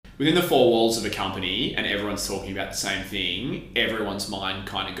within the four walls of a company and everyone's talking about the same thing, everyone's mind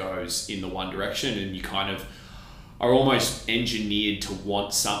kind of goes in the one direction, and you kind of are almost engineered to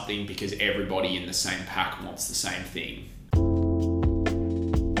want something because everybody in the same pack wants the same thing.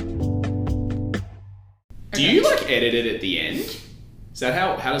 Do you like edit it at the end? Is that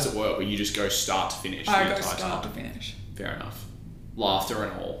how does it work? Where you just go start to finish? I go start to finish. Fair enough. Laughter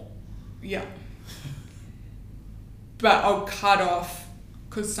and all. Yeah. But I'll cut off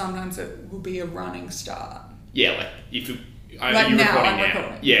because sometimes it will be a running start. Yeah, like if you... Like you're now, recording I'm now.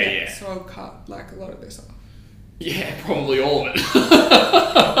 recording. Yeah. So I'll cut like a lot of this off. Yeah, probably all of it.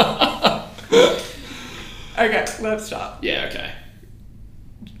 Okay, let's start. Yeah, okay.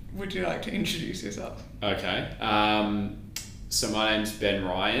 Would you like to introduce yourself? Okay. So my name's Ben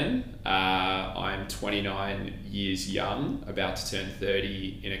Ryan. I'm 29 years young, about to turn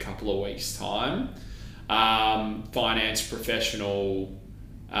 30 in a couple of weeks' time. Finance professional.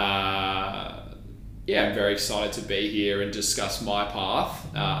 I'm very excited to be here and discuss my path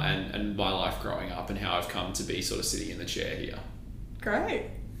and my life growing up and how I've come to be sort of sitting in the chair here. Great.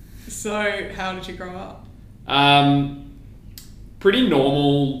 So how did you grow up? Pretty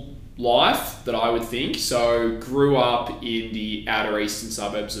normal life that I would think. So grew up in the outer eastern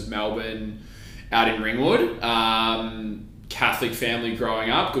suburbs of Melbourne, out in Ringwood. Catholic family growing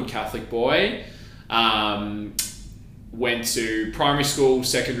up, good Catholic boy. Went to primary school,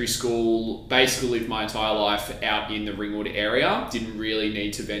 secondary school, basically lived my entire life out in the Ringwood area. Didn't really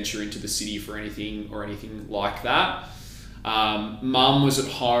need to venture into the city for anything like that. Mum was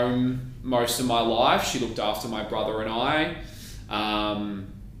at home most of my life. She looked after my brother and I.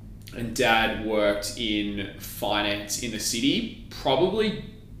 And Dad worked in finance in the city. Probably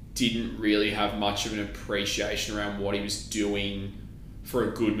didn't really have much of an appreciation around what he was doing for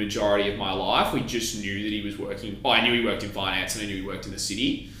a good majority of my life. We just knew that he was working. I knew he worked in finance and I knew he worked in the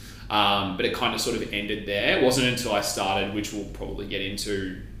city. But it kind of sort of ended there. It wasn't until I started, which we'll probably get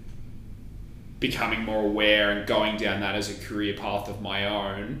into, becoming more aware and going down that as a career path of my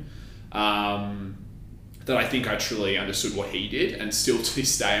own, that I think I truly understood what he did. And still to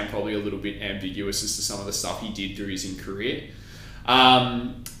this day, I'm probably a little bit ambiguous as to some of the stuff he did through his career.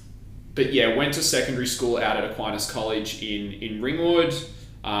 But yeah, went to secondary school out at Aquinas College in Ringwood.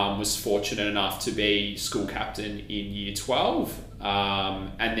 Was fortunate enough to be school captain in year 12.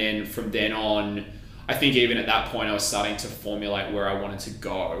 And then from then on, I think even at that point, I was starting to formulate where I wanted to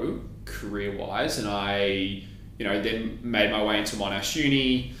go career-wise. And I, then made my way into Monash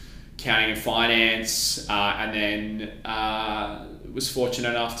Uni, accounting and finance, and then was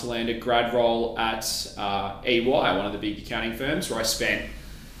fortunate enough to land a grad role at EY, one of the big accounting firms, where I spent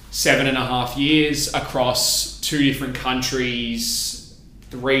 7.5 years across 2 different countries,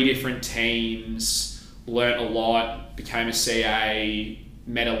 3 different teams, learnt a lot, became a CA,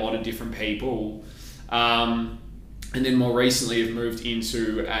 met a lot of different people. And then more recently have moved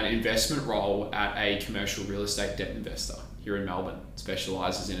into an investment role at a commercial real estate debt investor here in Melbourne,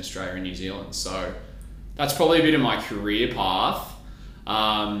 specialises in Australia and New Zealand. So that's probably a bit of my career path.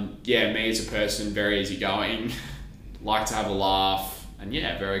 Me as a person, very easygoing, like to have a laugh, and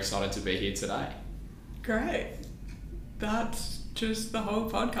very excited to be here today. Great. That's just the whole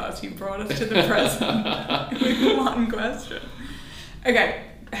podcast. You brought us to the present with one question. Okay,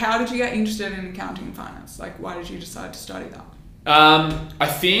 how did you get interested in accounting and finance? Like, why did you decide to study that? I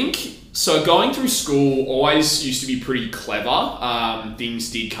think, so going through school always used to be pretty clever.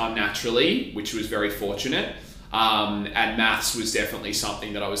 Things did come naturally, which was very fortunate. And maths was definitely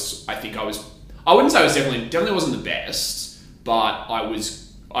something that I wouldn't say I was definitely wasn't the best, but I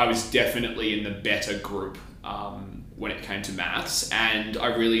was definitely in the better group when it came to maths, and I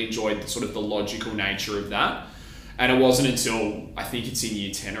really enjoyed the logical nature of that. And it wasn't until, I think it's in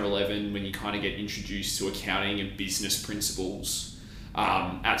year 10 or 11, when you kind of get introduced to accounting and business principles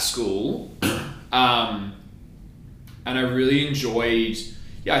at school. And I really enjoyed,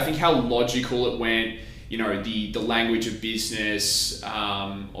 I think how logical it went, the language of business,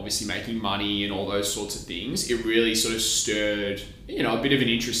 obviously making money and all those sorts of things. It really sort of stirred, a bit of an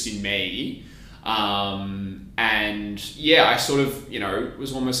interest in me. I sort of, it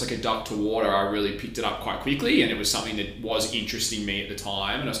was almost like a duck to water. I really picked it up quite quickly, and it was something that was interesting me at the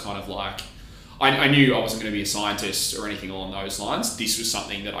time. And I was kind of like, I knew I wasn't going to be a scientist or anything along those lines. This was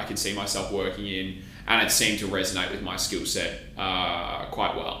something that I could see myself working in, and it seemed to resonate with my skill set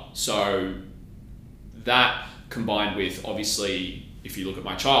quite well. So that, combined with, obviously, if you look at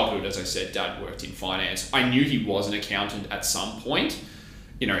my childhood, as I said, Dad worked in finance. I knew he was an accountant at some point.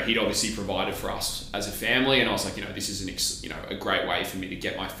 He'd obviously provided for us as a family, and I was like, this is a great way for me to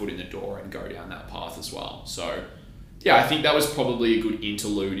get my foot in the door and go down that path as well. So yeah, I think that was probably a good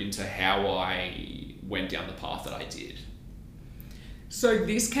interlude into how I went down the path that I did. So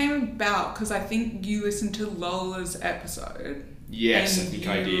this came about because I think you listened to Lola's episode. Yes, I think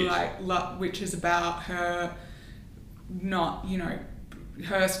I did. Which is about her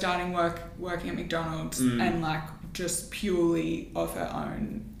her starting working at McDonald's and like just purely of her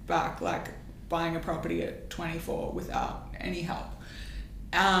own back, like buying a property at 24 without any help.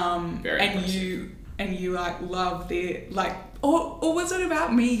 Very impressive. And you like love the like, or was it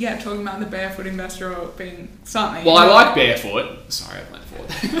about me? Yeah, talking about the barefoot investor or being something. Well, I like barefoot. Sorry, I went forward.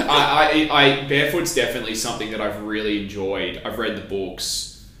 I barefoot's definitely something that I've really enjoyed. I've read the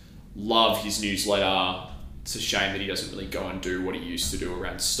books, love his newsletter. It's a shame that he doesn't really go and do what he used to do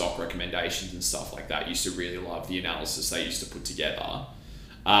around stock recommendations and stuff like that. I used to really love the analysis they used to put together.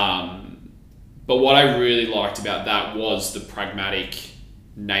 But what I really liked about that was the pragmatic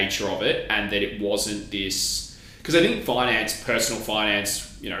nature of it, and that it wasn't this, because I think personal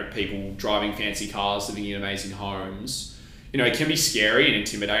finance, people driving fancy cars, living in amazing homes, it can be scary and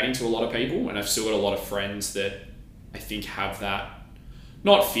intimidating to a lot of people. And I've still got a lot of friends that I think have that,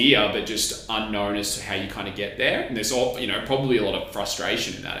 not fear, but just unknown as to how you kind of get there. And there's probably a lot of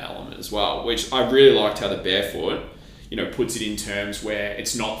frustration in that element as well, which I really liked how the barefoot, puts it in terms where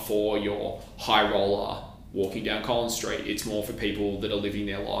it's not for your high roller walking down Collins Street. It's more for people that are living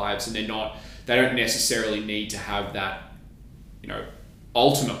their lives, and they don't necessarily need to have that,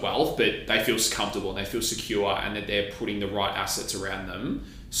 ultimate wealth, but they feel comfortable and they feel secure, and that they're putting the right assets around them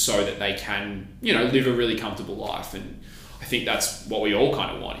so that they can, live a really comfortable life. And I think that's what we all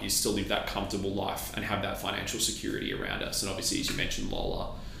kind of want, is to live that comfortable life and have that financial security around us. And obviously, as you mentioned,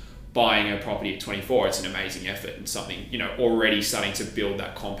 Lola, buying a property at 24, it's an amazing effort and something, already starting to build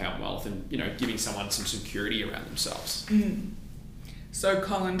that compound wealth and, giving someone some security around themselves. So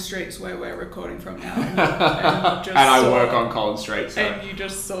Collins Street's where we're recording from now. And I work on Collins Street. So. And you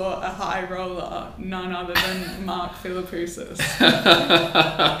just saw a high roller, none other than Mark Philippoussis,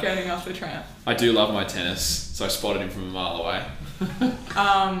 getting off the tram. I do love my tennis, so I spotted him from a mile away.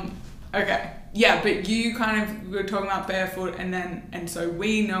 Okay. Yeah, but you kind of were talking about barefoot, and so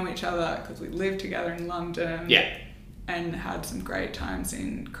we know each other because we lived together in London. Yeah. And had some great times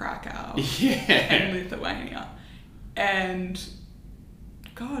in Krakow. Yeah. And Lithuania. And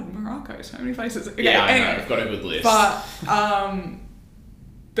God, Morocco, so many places. Okay, yeah, I know, I've got a good list. But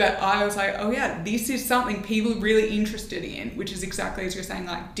I was like, oh yeah, this is something people are really interested in, which is exactly as you're saying,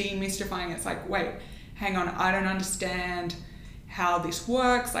 like demystifying. It's like, wait, hang on, I don't understand how this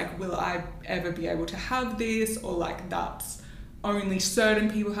works. Like, will I ever be able to have this? Or like, that's only certain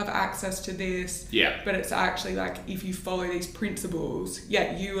people have access to this. Yeah. But it's actually like, if you follow these principles,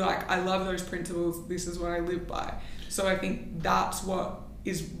 you like, I love those principles. This is what I live by. So I think that's what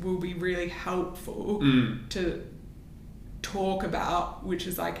will be really helpful to talk about, which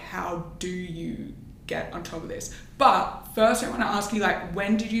is like, how do you get on top of this? But first I want to ask you, like,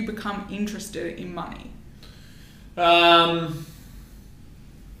 when did you become interested in money?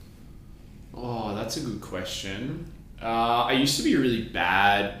 Oh, that's a good question. I used to be really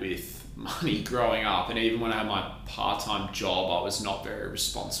bad with money growing up, and even when I had my part-time job, I was not very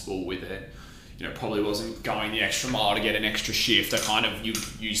responsible with it. Probably wasn't going the extra mile to get an extra shift. I kind of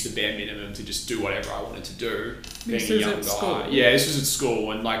used the bare minimum to just do whatever I wanted to do. This was at school? Yeah, this was at school,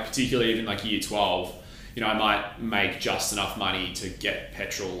 and like particularly even like year 12, I might make just enough money to get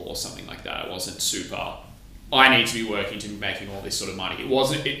petrol or something like that. It wasn't super, I need to be working to be making all this sort of money. It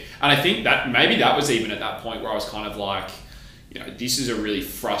wasn't, and I think that maybe that was even at that point where I was kind of like, this is a really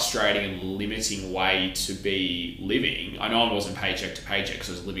frustrating and limiting way to be living. I know I wasn't paycheck to paycheck because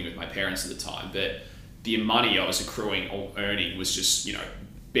I was living with my parents at the time, but the money I was accruing or earning was just,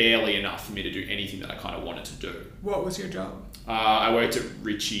 barely enough for me to do anything that I kind of wanted to do. What was your job? I worked at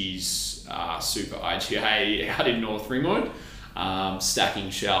Richie's Super IGA out in North Ringwood, stacking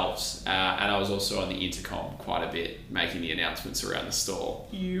shelves, and I was also on the intercom quite a bit, making the announcements around the store.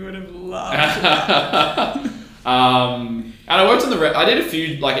 You would have loved that. And I worked on I did a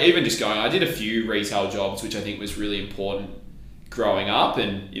few, I did a few retail jobs, which I think was really important growing up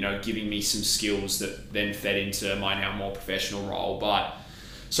and, giving me some skills that then fed into my now more professional role. But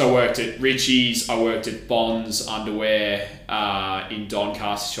so I worked at Richie's, I worked at Bond's Underwear in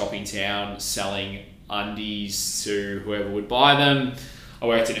Doncaster Shopping Town, selling undies to whoever would buy them. I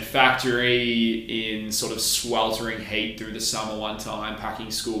worked in a factory in sort of sweltering heat through the summer one time, packing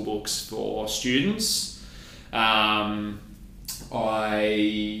school books for students.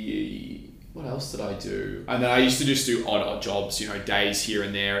 What else did I do? And then I used to just do odd jobs, days here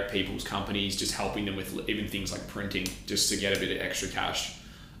and there at people's companies, just helping them with even things like printing, just to get a bit of extra cash.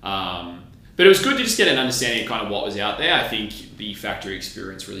 But it was good to just get an understanding of kind of what was out there. I think the factory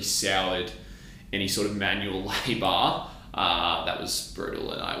experience really soured any sort of manual labour. That was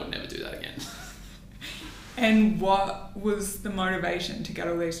brutal, and I would never do that again. And what was the motivation to get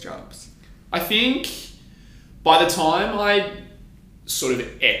all these jobs? I think by the time I sort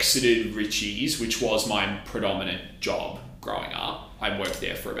of exited Ritchie's, which was my predominant job growing up, I worked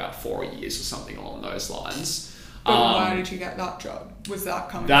there for about 4 years or something along those lines. But why did you get that job? Was that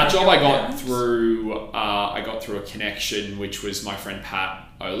coming? That from job your I got parents? through. I got through a connection, which was my friend Pat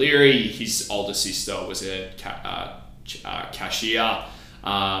O'Leary. His older sister was a cashier.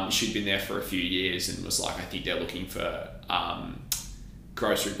 She'd been there for a few years and was like, I think they're looking for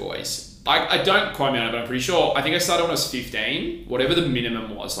grocery boys. I don't quote me on it, but I'm pretty sure. I think I started when I was 15. Whatever the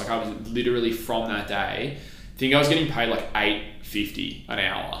minimum was, like I was literally from that day. I think I was getting paid like $8.50 an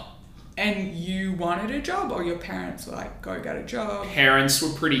hour. And you wanted a job, or your parents were like, go get a job? Parents were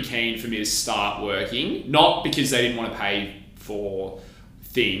pretty keen for me to start working, not because they didn't want to pay for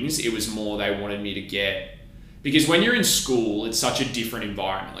things. It was more they wanted me to get, because when you're in school, it's such a different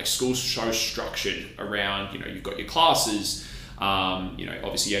environment. Like school's so structured around, you've got your classes,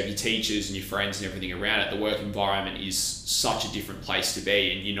 obviously you have your teachers and your friends and everything around it. The work environment is such a different place to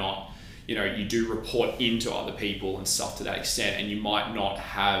be, and you're not, you do report into other people and stuff to that extent, and you might not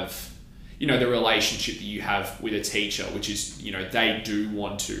have the relationship that you have with a teacher, which is, they do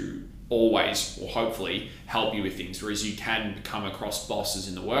want to always, or hopefully, help you with things, whereas you can come across bosses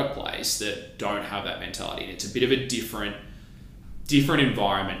in the workplace that don't have that mentality. And it's a bit of a different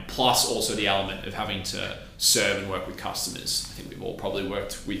environment, plus also the element of having to serve and work with customers. I think we've all probably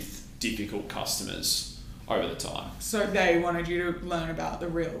worked with difficult customers over the time. So they wanted you to learn about the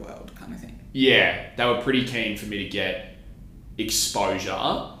real world kind of thing? Yeah, they were pretty keen for me to get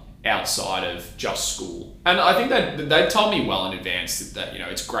exposure outside of just school. And I think that they told me well in advance that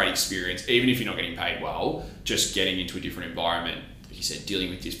it's a great experience, even if you're not getting paid well, just getting into a different environment, like you said,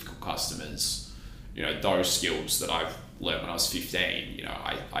 dealing with difficult customers, those skills that I've learned when I was 15,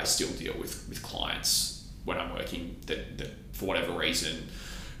 I still deal with clients when I'm working that for whatever reason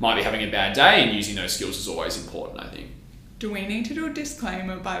might be having a bad day, and using those skills is always important, I think. Do we need to do a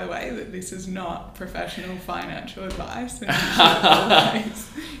disclaimer, by the way, that this is not professional financial advice, and you should always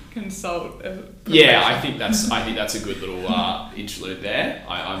consult a professional? Yeah, I think that's a good little interlude there.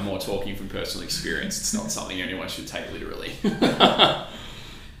 I'm more talking from personal experience. It's not something anyone should take literally.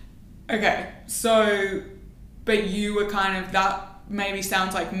 Okay, so, but you were kind of, that maybe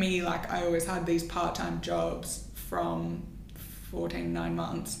sounds like me, like I always had these part-time jobs from 9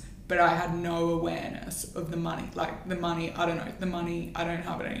 months, but I had no awareness of the money. Like the money, I don't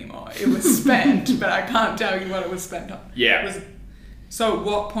have it anymore. It was spent, but I can't tell you what it was spent on. Yeah. So at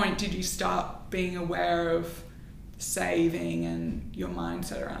what point did you start being aware of saving and your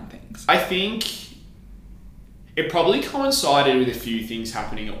mindset around things? I think it probably coincided with a few things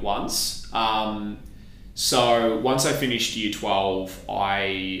happening at once. So once I finished year 12,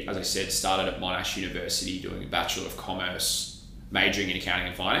 I, as I said, started at Monash University doing a Bachelor of Commerce, majoring in accounting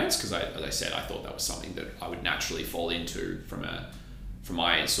and finance, because as I said, I thought that was something that I would naturally fall into from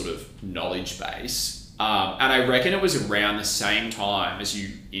my sort of knowledge base. And I reckon it was around the same time as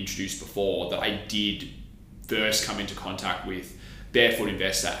you introduced before that I did first come into contact with Barefoot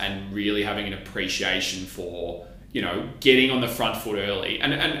Investor and really having an appreciation for, getting on the front foot early.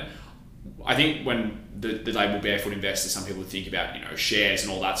 And I think when the label Barefoot Investor, some people think about, shares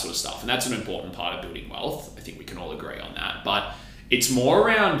and all that sort of stuff. And that's an important part of building wealth. I think we can all agree on that. But it's more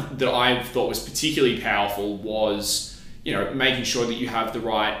around that I thought was particularly powerful was, making sure that you have the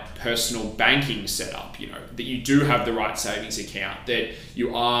right personal banking setup, that you do have the right savings account, that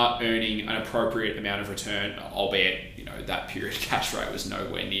you are earning an appropriate amount of return, albeit, that period cash rate was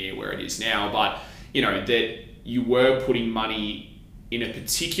nowhere near where it is now. But, that you were putting money in a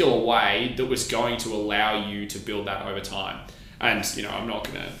particular way that was going to allow you to build that over time. And, I'm not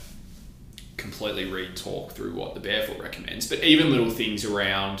going to completely talk through what the Barefoot recommends, but even little things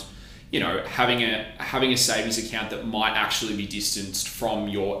around, having a savings account that might actually be distanced from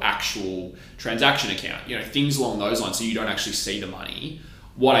your actual transaction account, things along those lines, so you don't actually see the money.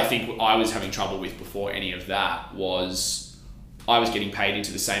 What I think I was having trouble with before any of that was I was getting paid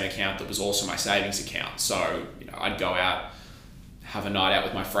into the same account that was also my savings account. So, I'd go out, have a night out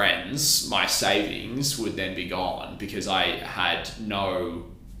with my friends, my savings would then be gone because I had no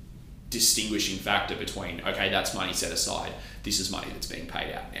distinguishing factor between, okay, that's money set aside, this is money that's being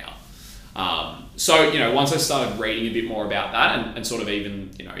paid out now. So, once I started reading a bit more about that and sort of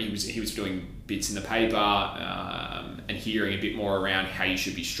even, he was doing bits in the paper and hearing a bit more around how you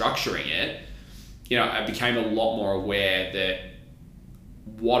should be structuring it, I became a lot more aware that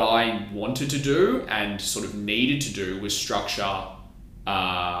what I wanted to do and sort of needed to do was structure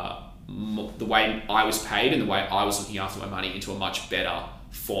the way I was paid and the way I was looking after my money into a much better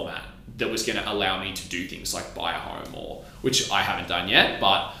format that was going to allow me to do things like buy a home, or which I haven't done yet,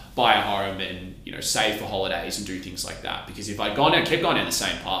 but buy a home and, you know, save for holidays and do things like that. Because if I'd kept going down the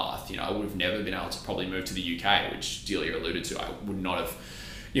same path, you know, I would have never been able to probably move to the UK, which Delia alluded to. I would not have,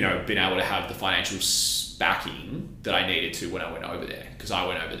 you know, been able to have the financial backing that I needed to when I went over there, because I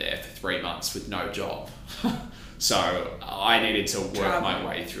went over there for 3 months with no job. So I needed to work my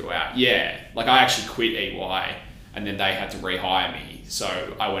way throughout. Yeah, like I actually quit EY and then they had to rehire me.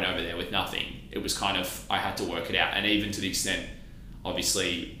 So I went over there with nothing. It was kind of, I had to work it out. And even to the extent,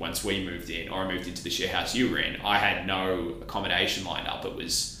 obviously, once we moved in, or I moved into the share house you were in, I had no accommodation lined up.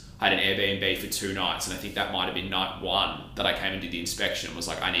 I had an Airbnb for 2 nights, and I think that might have been night 1 that I came and did the inspection and was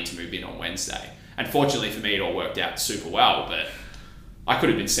like, I need to move in on Wednesday. And fortunately for me, it all worked out super well, but I could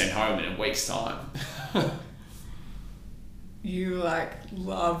have been sent home in a week's time. You like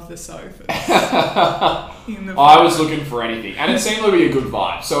love the sofas. I was looking for anything, and it seemed to be a good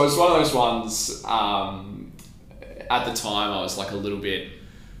vibe. So it was one of those ones, at the time I was like a little bit,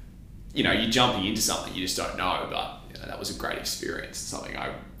 you know, you're jumping into something you just don't know, but you know, that was a great experience. It's something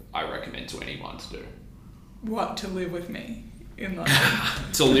I recommend to anyone to do. What, to live with me in London?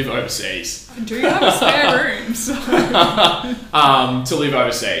 To live overseas. Do you have a spare room? So. To live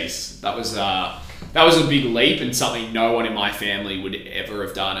overseas. That was a big leap and something no one in my family would ever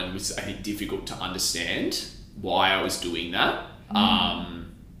have done, and was, I think, difficult to understand why I was doing that.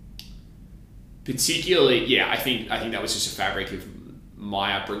 Particularly, yeah, I think that was just a fabric of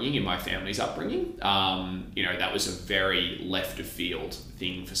my upbringing and my family's upbringing. You know, that was a very left of field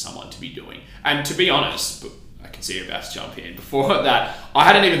thing for someone to be doing. And to be honest, I can see your Bass jump in. Before that, I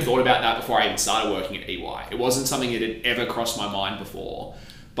hadn't even thought about that before I even started working at EY. It wasn't something that had ever crossed my mind before.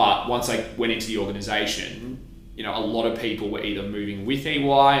 But once I went into the organisation, you know, a lot of people were either moving with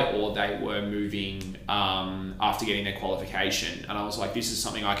EY or they were moving after getting their qualification. And I was like, this is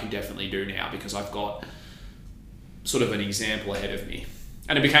something I can definitely do now because I've got sort of an example ahead of me.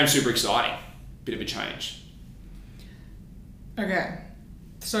 And it became super exciting. Bit of a change. Okay.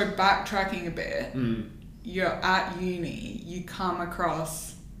 So backtracking a bit, you're at uni, you come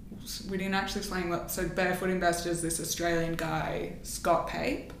across... We didn't actually explain what... So Barefoot Investors, this Australian guy, Scott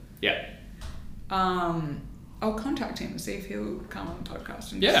Pape. Yeah. I'll contact him and see if he'll come on the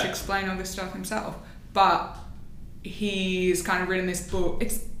podcast and just explain all this stuff himself. But he's kind of written this book.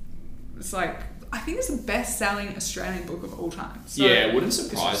 It's like, I think it's the best-selling Australian book of all time. So yeah, it wouldn't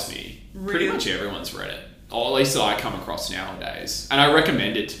surprise me. Really, pretty much everyone's read it. Or at least that I come across nowadays. And I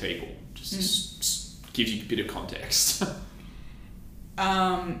recommend it to people. Just gives you a bit of context.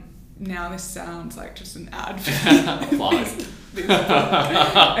 Now this sounds like just an ad for this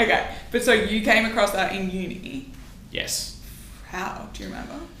Okay, but so you came across that in uni? Yes. How? Do you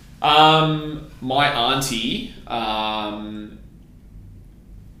remember? My auntie,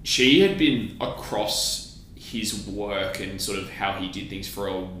 she had been across his work and sort of how he did things for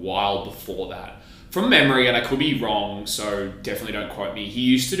a while before that. From memory, and I could be wrong, so definitely don't quote me, he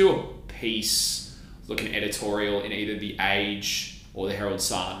used to do a piece, like an editorial in either The Age or the Herald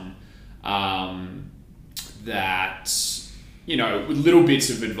Sun, that, you know, with little bits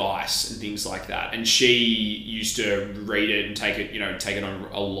of advice and things like that. And she used to read it and take it on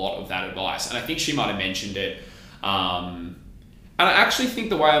a lot of that advice. And I think she might have mentioned it. And I actually think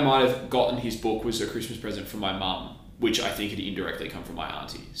the way I might have gotten his book was a Christmas present from my mum, which I think had indirectly come from my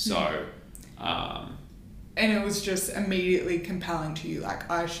auntie. So, and it was just immediately compelling to you, like,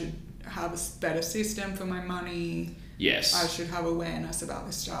 I should have a better system for my money. Yes. I should have awareness about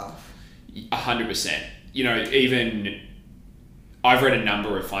this stuff. 100%. You know, even I've read a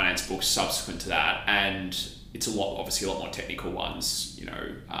number of finance books subsequent to that, and it's obviously a lot more technical ones. You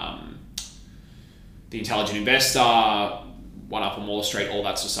know, The Intelligent Investor, One Up on Wall Street, all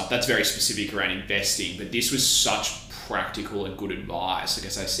that sort of stuff. That's very specific around investing, but this was such practical and good advice, like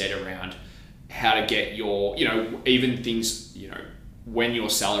as I said, around how to get your, you know, even things, you know, when your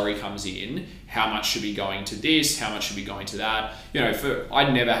salary comes in, how much should be going to this, how much should be going to that. You know,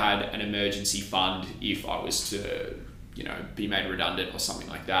 I'd never had an emergency fund if I was to, you know, be made redundant or something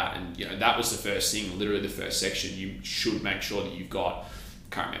like that. And, you know, that was the first thing, literally the first section. You should make sure that you've got,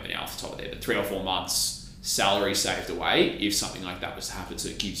 I can't remember now off the top of there, but 3 or 4 months salary saved away if something like that was to happen. So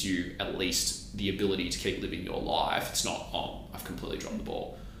it gives you at least the ability to keep living your life. It's not, oh, I've completely dropped the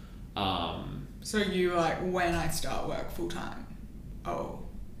ball. So you like, when I start work full time? Oh.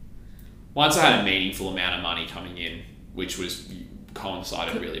 Once I had a meaningful amount of money coming in, which was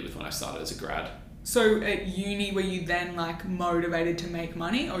coincided really with when I started as a grad. So at uni, were you then like motivated to make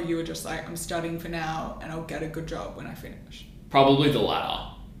money, or you were just like, I'm studying for now and I'll get a good job when I finish? Probably the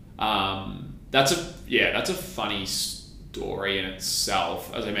latter. That's a funny story in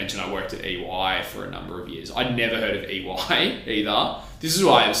itself. As I mentioned, I worked at EY for a number of years. I'd never heard of EY either. This is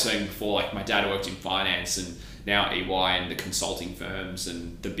why I was saying before, like my dad worked in finance, and now EY and the consulting firms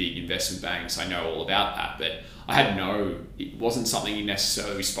and the big investment banks, I know all about that. But it wasn't something you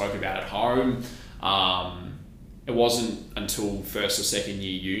necessarily spoke about at home. It wasn't until first or second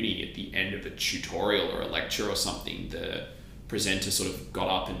year uni at the end of a tutorial or a lecture or something, the presenter sort of got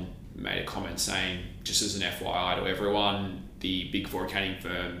up and made a comment saying, just as an FYI to everyone, the Big Four accounting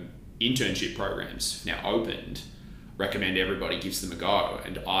firm internship programs now opened. Recommend everybody gives them a go.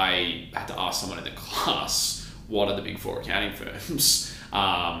 And I had to ask someone in the class, what are the Big Four accounting firms?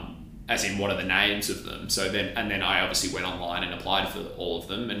 As in, what are the names of them? Then I obviously went online and applied for all of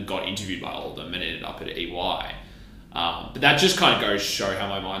them and got interviewed by all of them and ended up at EY. But that just kind of goes to show how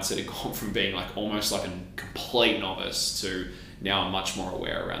my mindset had gone from being like almost like a complete novice to now I'm much more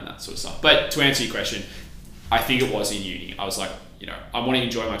aware around that sort of stuff. But to answer your question, I think it was in uni. I was like, I want to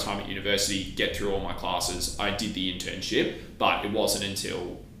enjoy my time at university, get through all my classes. I did the internship, but it wasn't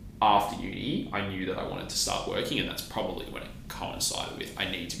until after uni I knew that I wanted to start working, and that's probably when it coincided with I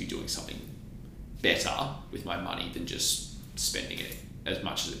need to be doing something better with my money than just spending it as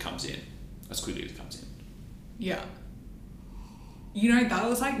much as it comes in, as quickly as it comes in. Yeah. That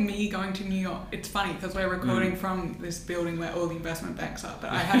was like me going to New York. It's funny because we're recording from this building where all the investment banks are, but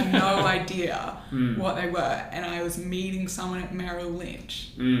I had no idea what they were. And I was meeting someone at Merrill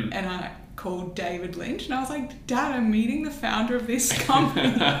Lynch and I called David Lynch and I was like, Dad, I'm meeting the founder of this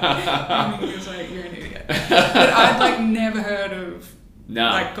company. And he was like, you're an idiot. But I'd like never heard of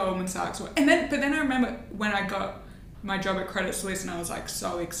like Goldman Sachs. But then I remember when I got my job at Credit Suisse and I was like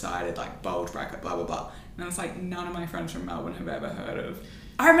so excited, like bulge bracket, blah, blah, blah. And I was like, none of my friends from Melbourne have ever heard of.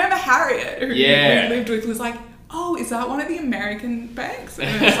 I remember Harriet, who we lived with, was like, oh, is that one of the American banks?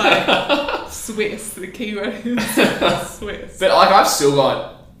 And it's like, Swiss, the keyword is Swiss. But like I've still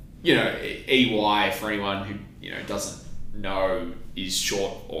got, EY for anyone who, doesn't know is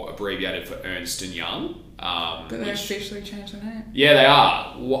short or abbreviated for Ernst & Young. But they officially changed the name. Yeah, they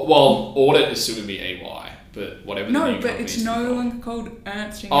are. Well, audit is still going to be EY. But whatever. No, but it's no longer called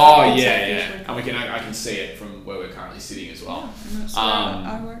Ernst & Young. Oh yeah. And I can see it from where we're currently sitting as well. Yeah, and that's where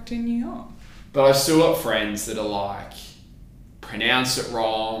I worked in New York. But I've still got friends that are like, pronounce it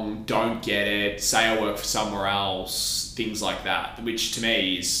wrong, don't get it, say I work for somewhere else, things like that, which to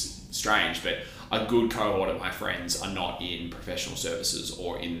me is strange. But a good cohort of my friends are not in professional services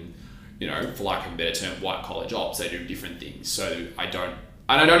or in, for lack of a better term, white collar jobs. They do different things. So I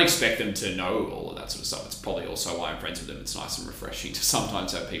don't expect them to know all of that sort of stuff. It's probably also why I'm friends with them. It's nice and refreshing to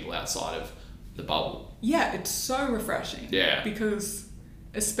sometimes have people outside of the bubble. Yeah, it's so refreshing. Yeah. Because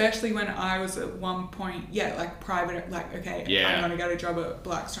especially when I was at one point, private, I'm going to get a job at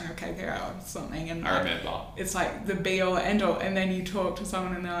Blackstone or KKR or something. And I remember. It's like the be all end all. And then you talk to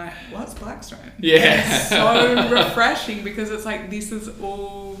someone and they're like, what's Blackstone? Yeah. And it's so refreshing because it's like, this is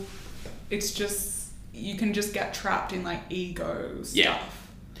all, it's just, you can just get trapped in like ego stuff. Yeah.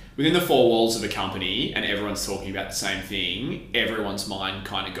 Within the four walls of a company and everyone's talking about the same thing, everyone's mind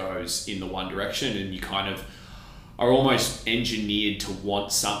kind of goes in the one direction and you kind of are almost engineered to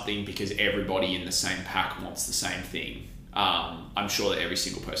want something because everybody in the same pack wants the same thing. I'm sure that every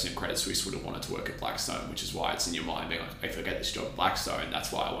single person in Credit Suisse would have wanted to work at Blackstone, which is why it's in your mind being like, if I get this job at Blackstone,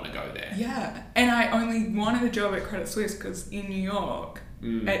 that's why I want to go there. Yeah. And I only wanted a job at Credit Suisse because in New York,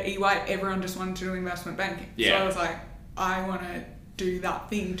 at EY, everyone just wanted to do investment banking. Yeah. So I was like, I want to do that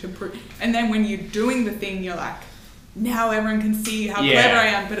thing to prove. And then when you're doing the thing, you're like, now everyone can see how clever I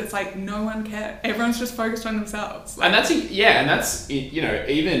am. But it's like, no one cares. Everyone's just focused on themselves. Like, and that's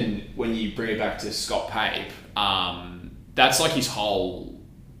even when you bring it back to Scott Pape, that's like his whole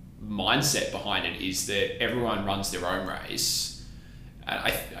mindset behind it is that everyone runs their own race. And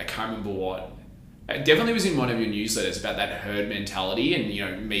I can't remember what. It definitely was in one of your newsletters about that herd mentality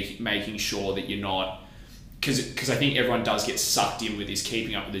and making sure that you're not, because I think everyone does get sucked in with this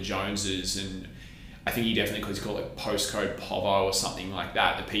keeping up with the Joneses, and I think he definitely called it postcode povo or something like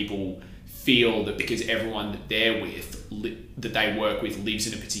that. That people feel that because everyone that they're with, that they work with, lives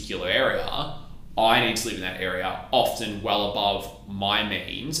in a particular area, I need to live in that area, often well above my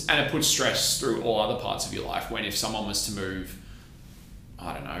means, and it puts stress through all other parts of your life. When if someone was to move,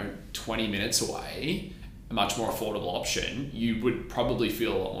 I don't know, 20 minutes away, a much more affordable option, you would probably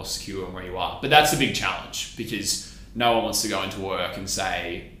feel a lot more secure in where you are. But that's the big challenge because no one wants to go into work and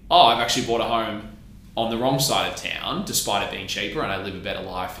say, oh, I've actually bought a home on the wrong side of town, despite it being cheaper, and I live a better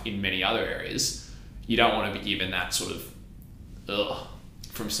life in many other areas. you don't want to be given that sort of ugh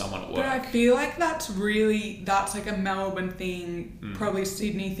from someone at work. But I feel like that's like a Melbourne thing, probably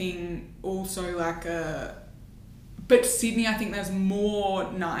Sydney thing, also like but Sydney, I think there's more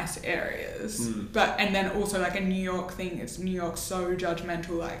nice areas. And then also like a New York thing, it's New York's so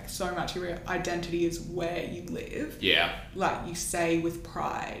judgmental, like so much of your identity is where you live. Yeah. Like you say with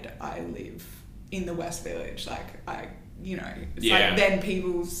pride, I live in the West Village. Like it's like then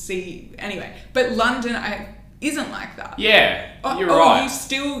people see, anyway. But London, isn't like that. Yeah, you're right.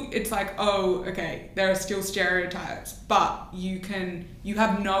 It's like, okay, there are still stereotypes, but you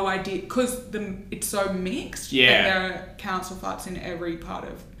have no idea, because it's so mixed. Yeah. And there are council flats in every part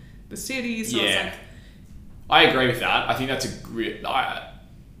of the city, so it's like... I agree with that. I think that's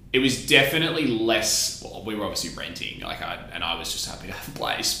it was definitely less, well, we were obviously renting, and I was just happy to have a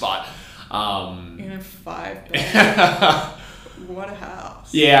place, but... in a 5-bed... What a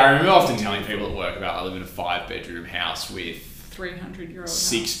house. Yeah, I remember often telling people at work about I live in a 5-bedroom house with 300-year-old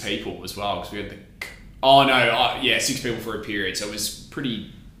 6 house. people as well, because we had 6 people for a period, so it was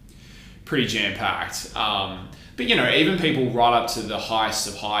pretty jam-packed. But even people right up to the highest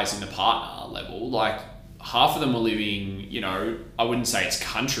of highs in the partner level, like half of them were living, I wouldn't say it's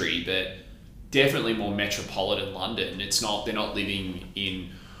country, but definitely more metropolitan London. They're not living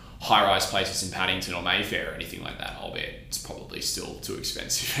in high-rise places in Paddington or Mayfair or anything like that, albeit it's probably still too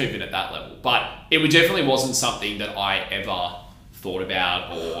expensive even at that level. But it definitely wasn't something that I ever thought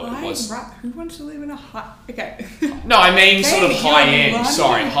about Who wants to live in a high... Okay. No, I mean sort of high-end. London.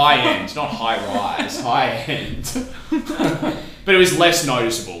 Sorry, high-end, not high-rise, high-end. But it was less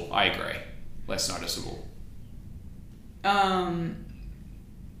noticeable, I agree. Less noticeable.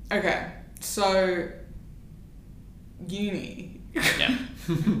 Okay, so... Uni... Yeah.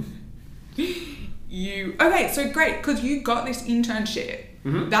 Okay, so great, because you got this internship.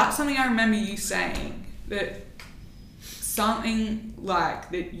 Mm-hmm. That's something I remember you saying, that something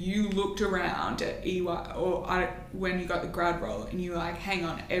like that you looked around at when you got the grad role, and you were like, hang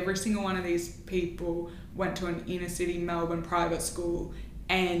on, every single one of these people went to an inner city Melbourne private school,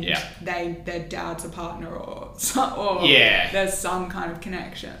 and their dad's a partner or there's some kind of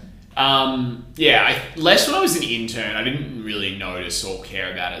connection. Less when I was an intern. I didn't really notice or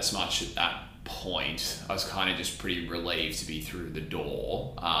care about it as much at that point. I was kind of just pretty relieved to be through the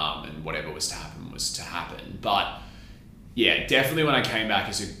door, and whatever was to happen was to happen. But yeah, definitely when I came back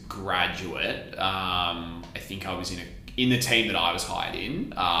as a graduate, I think I was in the team that I was hired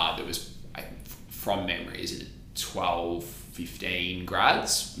in. There was, from memory, is it 12, 15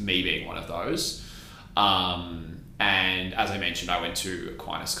 grads, me being one of those. And as I mentioned, I went to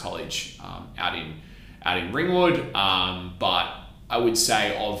Aquinas College out in Ringwood. But I would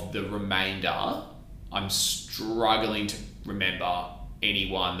say of the remainder, I'm struggling to remember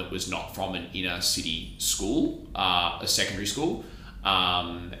anyone that was not from an inner city school, a secondary school.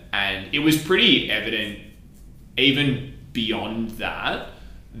 And it was pretty evident, even beyond that,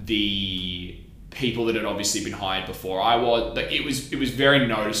 the people that had obviously been hired before I was, like, it was very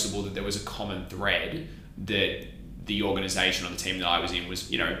noticeable that there was a common thread, that the organisation or the team that I was in was,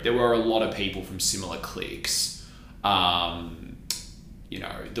 there were a lot of people from similar cliques, that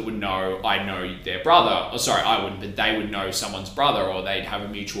would know, I know their brother, I wouldn't, but they would know someone's brother, or they'd have a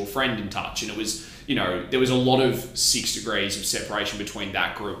mutual friend in touch. And it was, there was a lot of 6 degrees of separation between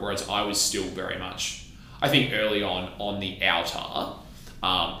that group, whereas I was still very much, I think early on the outer.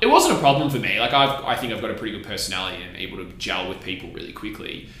 It wasn't a problem for me. Like, I think I've got a pretty good personality and able to gel with people really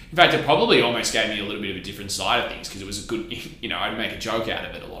quickly. In fact, it probably almost gave me a little bit of a different side of things, because it was a good, I'd make a joke out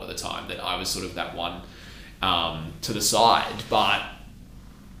of it a lot of the time, that I was sort of that one to the side. But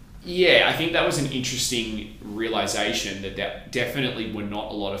yeah, I think that was an interesting realization, that definitely were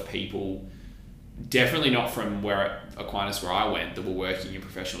not a lot of people, definitely not from Aquinas where I went, that were working in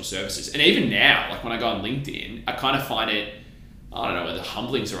professional services. And even now, like when I go on LinkedIn, I kind of find it, I don't know whether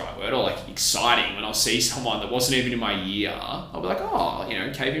humbling's the right word, or like exciting, when I'll see someone that wasn't even in my year. I'll be like,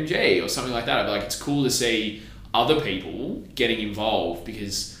 KPMG or something like that. I'll be like, it's cool to see other people getting involved,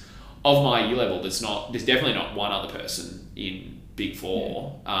 because of my year level, there's definitely not one other person in Big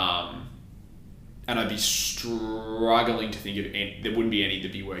Four. And I'd be struggling to think of any, there wouldn't be any to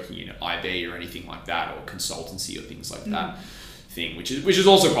be working in IB or anything like that, or consultancy or things like that. Thing, which is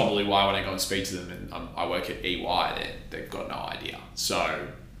also probably why when I go and speak to them, and I work at EY, they've got no idea. So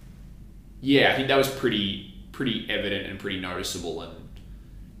yeah, I think that was pretty evident and pretty noticeable. And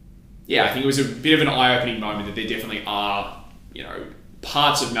yeah, I think it was a bit of an eye-opening moment that there definitely are,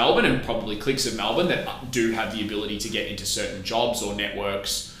 parts of Melbourne, and probably cliques of Melbourne, that do have the ability to get into certain jobs or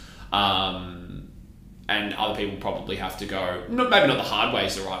networks, and other people probably have to go, maybe not the hard way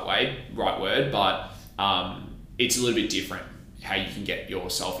is the right word, but it's a little bit different how you can get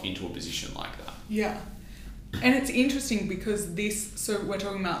yourself into a position like that. Yeah. And it's interesting because so we're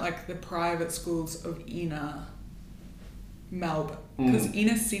talking about like the private schools of inner Melbourne, because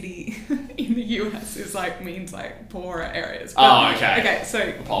inner city in the US is like means like poorer areas. But, okay, so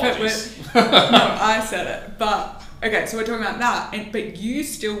apologies. No, I said it. But okay, so we're talking about that, but you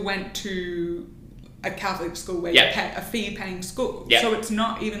still went to a Catholic school where you pay a fee-paying school, so it's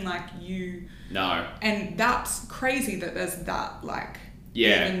not even like you. No. And that's crazy that there's that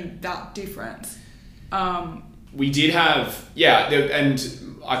even that difference. We did have, and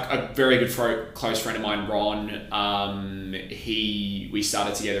a very good close friend of mine, Ron, we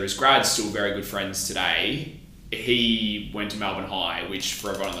started together as grads, still very good friends today. He went to Melbourne High, which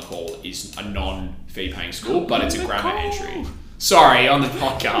for everyone on the call is a non-fee paying school, but it's a grammar entry. Sorry, on the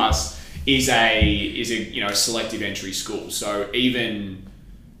podcast is a selective entry school. So even,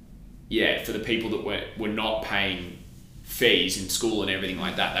 for the people that were not paying fees in school and everything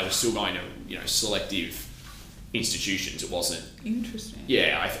like that, they were still going to, selective institutions. It wasn't interesting.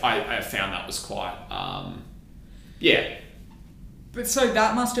 I found that was quite but so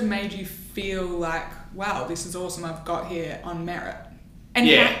that must have made you feel like, wow, this is awesome, I've got here on merit. And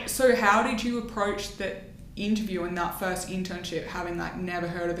how did you approach the interview in that first internship, having like never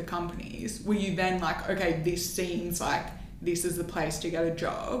heard of the companies? Were you then like, okay, this seems like this is the place to get a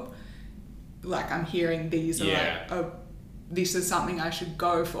job, like I'm hearing these are this is something I should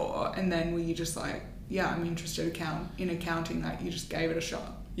go for, and then were you just like, I'm interested in accounting, like you just gave it a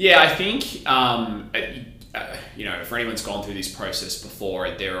shot? Yeah, I think, for anyone's gone through this process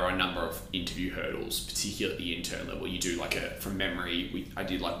before, there are a number of interview hurdles, particularly intern level. You do from memory, I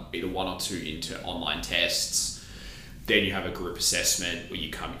did like either 1 or 2 online tests. Then you have a group assessment where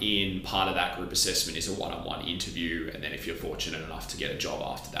you come in. Part of that group assessment is a one-on-one interview. And then if you're fortunate enough to get a job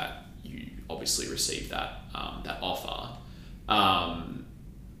after that, you obviously receive that offer.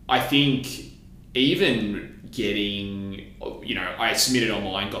 I think even getting, I submitted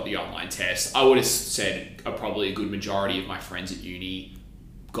online, got the online test. I would have said probably a good majority of my friends at uni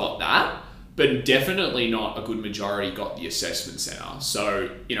got that, but definitely not a good majority got the assessment centre. So,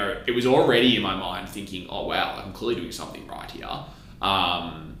 it was already in my mind thinking, oh wow, I'm clearly doing something right here.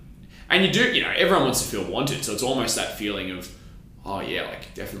 And you do, everyone wants to feel wanted. So it's almost that feeling of, oh yeah,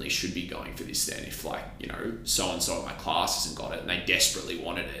 definitely should be going for this then if so-and-so in my class hasn't got it and they desperately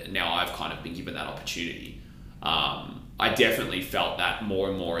wanted it. And now I've kind of been given that opportunity. I definitely felt that more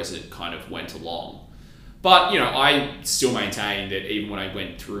and more as it kind of went along. But, I still maintain that even when I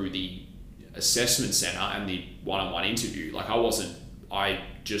went through the assessment centre and the one-on-one interview, I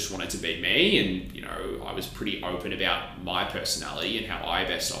just wanted to be me, and, I was pretty open about my personality and how I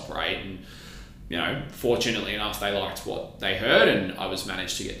best operate, and, fortunately enough, they liked what they heard and I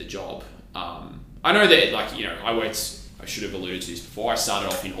managed to get the job. I know that, I should have alluded to this before, I started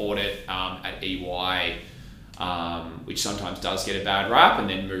off in audit at EY, which sometimes does get a bad rap, and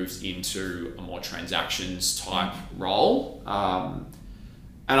then moves into a more transactions type role.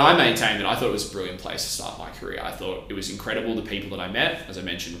 And I maintain that I thought it was a brilliant place to start my career. I thought it was incredible, the people that I met. As I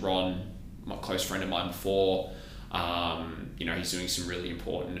mentioned, Ron, my close friend of mine before, he's doing some really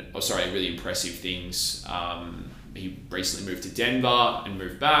impressive things. He recently moved to Denver and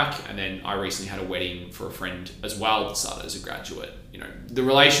moved back, and then I recently had a wedding for a friend as well that started as a graduate. The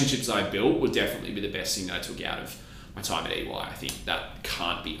relationships I built would definitely be the best thing that I took out of my time at EY. I think that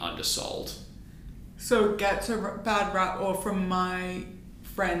can't be undersold. So it gets a bad rap, or from my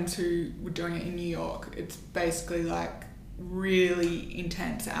friends who were doing it in New York, it's basically like really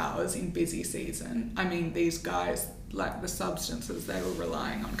intense hours in busy season. I mean, these guys, like the substances they were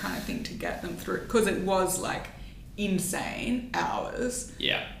relying on kind of thing to get them through, because it was insane hours.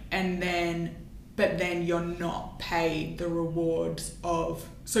 Yeah. But then you're not paid the rewards of,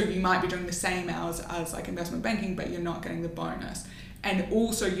 so you might be doing the same hours as investment banking, but you're not getting the bonus. And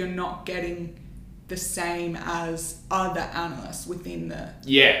also you're not getting the same as other analysts within the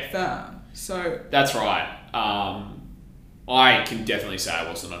firm. So that's right. I can definitely say I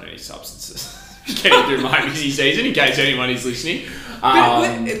wasn't on any substances getting through my busy season, in case anyone is listening.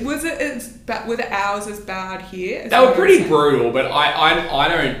 Were the hours as bad here? They were pretty brutal, but I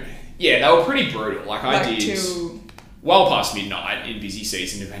don't. Yeah, they were pretty brutal. I did till well past midnight in busy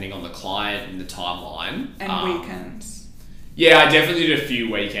season, depending on the client and the timeline. And weekends. Yeah, I definitely did a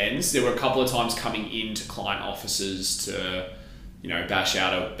few weekends. There were a couple of times coming into client offices to, bash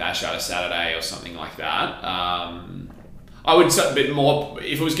out a Saturday or something like that. I would say a bit more,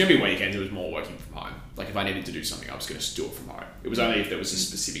 if it was going to be weekends, it was more working from home. If I needed to do something, I was going to do it from home. It was only if there was a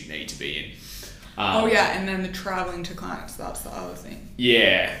specific need to be in. And then the traveling to clients, that's the other thing.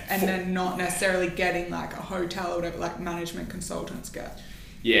 Yeah. And then not necessarily getting like a hotel or whatever, like management consultants get.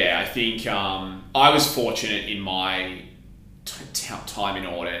 Yeah, I think I was fortunate in my time in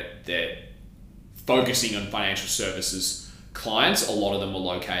audit that focusing on financial services clients, a lot of them were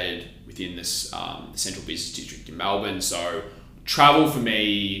located within this central business district in Melbourne. So travel for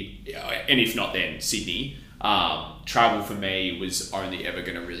me, and if not then Sydney, travel for me was only ever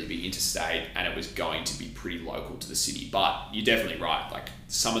going to really be interstate, and it was going to be pretty local to the city. But you're definitely right. Like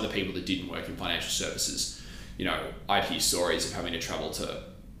some of the people that didn't work in financial services, I'd hear stories of having to travel to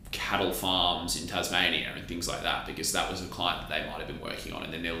cattle farms in Tasmania and things like that, because that was a client that they might have been working on,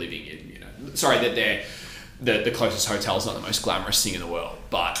 and then they're living in, that they're the closest hotel is not the most glamorous thing in the world.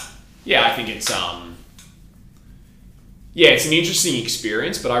 But yeah, I think it's it's an interesting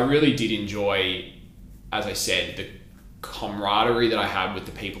experience, but I really did enjoy, as I said, the camaraderie that I had with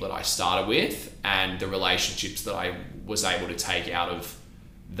the people that I started with, and the relationships that I was able to take out of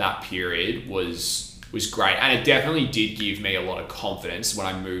that period was great. And it definitely did give me a lot of confidence when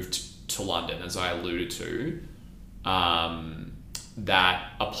I moved to London, as I alluded to,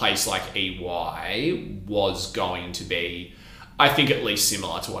 that a place like EY was going to be, I think, at least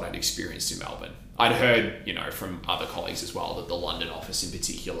similar to what I'd experienced in Melbourne. I'd heard, from other colleagues as well, that the London office in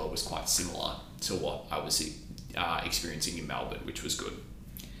particular was quite similar to what I was experiencing in Melbourne, which was good.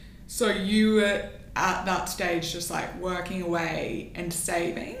 So you were at that stage just like working away and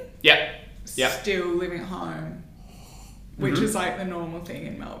saving? Yep. Still living at home, which is like the normal thing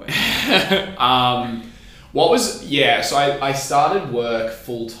in Melbourne. So I started work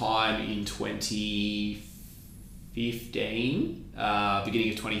full-time in 2015, beginning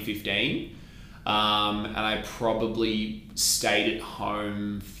of 2015. And I probably stayed at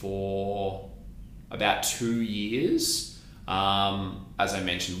home for about 2 years. As I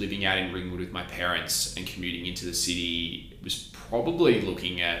mentioned, living out in Ringwood with my parents and commuting into the city was probably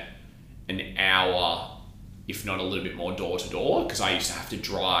looking at an hour, if not a little bit more, door to door, because I used to have to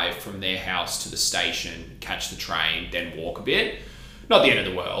drive from their house to the station, catch the train, then walk a bit. Not the end of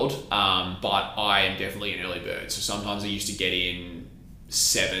the world, but I am definitely an early bird. So sometimes I used to get in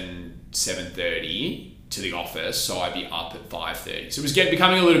 7:30 to the office, so I'd be up at 5:30. So it was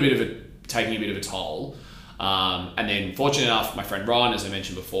becoming taking a bit of a toll. And then fortunate enough, my friend Ron, as I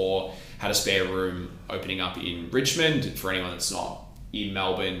mentioned before, had a spare room opening up in Richmond. For anyone that's not in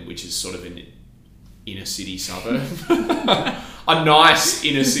Melbourne, which is sort of an inner city suburb, a nice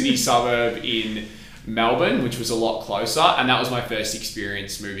inner city suburb in Melbourne, which was a lot closer. And that was my first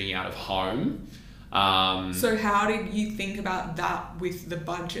experience moving out of home. So how did you think about that with the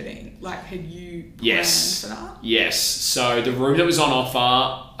budgeting? Like, had you planned for that? Yes. So the room that was on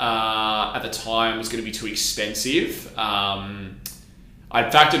offer at the time was going to be too expensive. I'd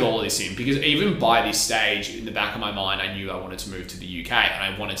factored all of this in, because even by this stage, in the back of my mind, I knew I wanted to move to the UK, and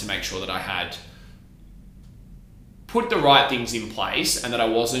I wanted to make sure that I had put the right things in place, and that I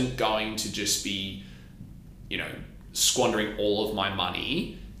wasn't going to just be, squandering all of my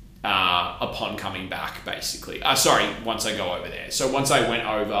money upon coming back, basically. Once I go over there. So once I went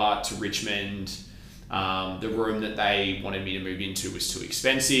over to Richmond, the room that they wanted me to move into was too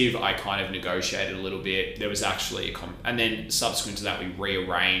expensive. I kind of negotiated a little bit. There was actually and then subsequent to that, we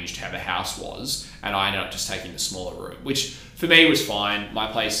rearranged how the house was, and I ended up just taking the smaller room, which for me was fine. My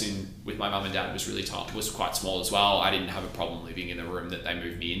place with my mum and dad was was quite small as well. I didn't have a problem living in the room that they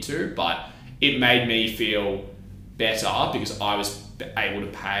moved me into, but it made me feel better because I was able to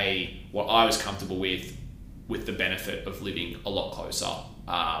pay what I was comfortable with the benefit of living a lot closer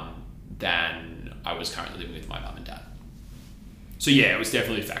than I was currently living with my mum and dad. So yeah, it was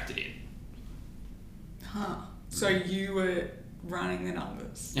definitely factored in. So you were running the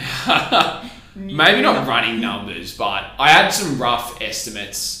numbers. Maybe not running numbers, but I had some rough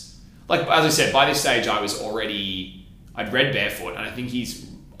estimates. Like, as I said, by this stage I'd read Barefoot, and I think he's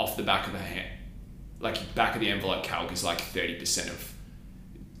off the back of back of the envelope calc is like 30% of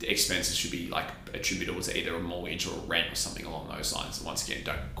the expenses should be like attributable to either a mortgage or a rent or something along those lines. And once again,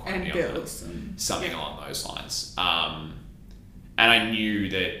 don't quote me on bills something along those lines. And I knew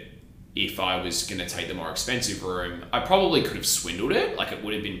that if I was going to take the more expensive room, I probably could have swindled it. Like, it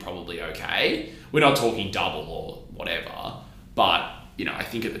would have been probably okay. We're not talking double or whatever, but I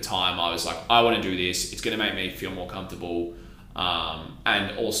think at the time I was like, I want to do this. It's going to make me feel more comfortable.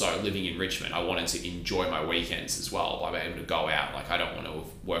 And also living in Richmond, I wanted to enjoy my weekends as well by being able to go out. Like, I don't want to have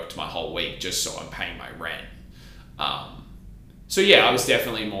worked my whole week just so I'm paying my rent. So yeah, I was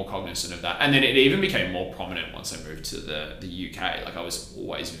definitely more cognizant of that. And then it even became more prominent once I moved to the UK. Like, I was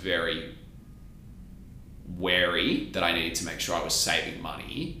always very wary that I needed to make sure I was saving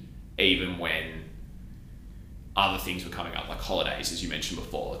money even when other things were coming up, like holidays, as you mentioned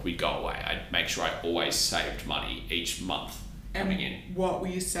before. Like we'd go away. I'd make sure I always saved money each month coming in. What were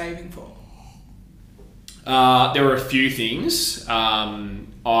you saving for? There were a few things.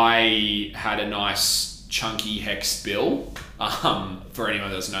 I had a nice chunky HEX bill. For anyone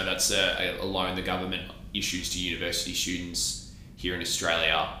that doesn't know, that's a loan the government issues to university students here in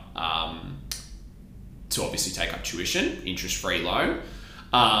Australia to obviously take up tuition, interest-free loan.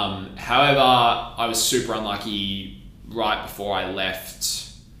 However, I was super unlucky right before I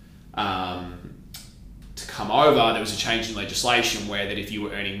left to come over. There was a change in legislation where that if you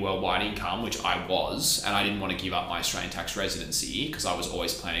were earning worldwide income, which I was, and I didn't want to give up my Australian tax residency because I was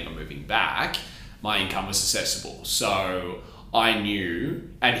always planning on moving back, my income was assessable. So I knew,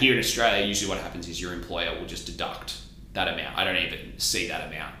 and here in Australia, usually what happens is your employer will just deduct that amount. I don't even see that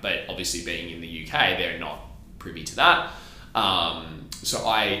amount, but obviously being in the UK, they're not privy to that. So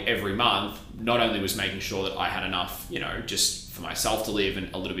I, every month, not only was making sure that I had enough, just for myself to live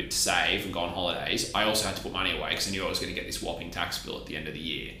and a little bit to save and go on holidays, I also had to put money away because I knew I was going to get this whopping tax bill at the end of the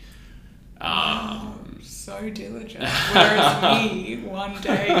year. So diligent. Whereas me, one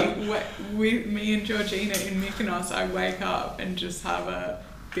day, with me and Georgina in Mykonos, I wake up and just have a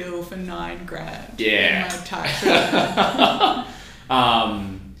bill for $9,000 in my tax return.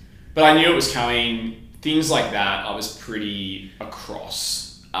 But I knew it was coming. Things like that, I was pretty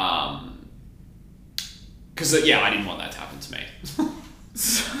across. Because, I didn't want that to happen to me.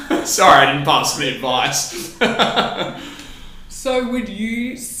 Sorry, I didn't pass the advice. So would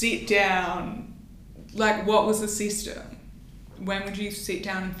you sit down, like what was the system? When would you sit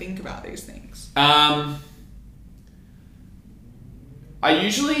down and think about these things? I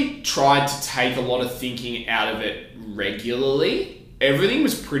usually tried to take a lot of thinking out of it regularly. Everything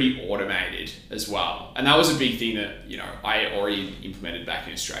was pretty automated as well. And that was a big thing that, I already implemented back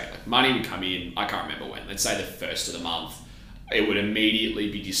in Australia. Like money would come in, I can't remember when, let's say the first of the month, it would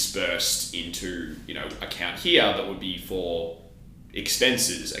immediately be dispersed into, account here that would be for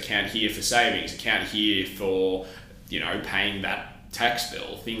expenses, account here for savings, account here for, paying that tax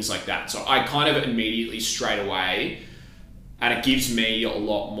bill, things like that. So I kind of immediately straight away, and it gives me a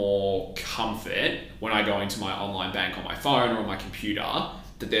lot more comfort when I go into my online bank on my phone or on my computer,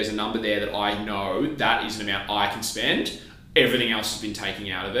 that there's a number there that I know that is an amount I can spend. Everything else has been taken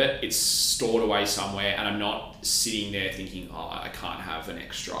out of it. It's stored away somewhere, and I'm not sitting there thinking, I can't have an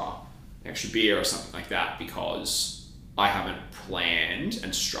extra beer or something like that because I haven't planned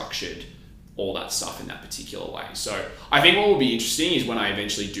and structured all that stuff in that particular way. So I think what will be interesting is when I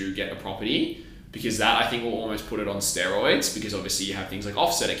eventually do get a property, because that I think will almost put it on steroids, because obviously you have things like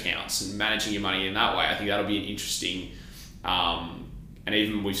offset accounts and managing your money in that way. I think that'll be an interesting, and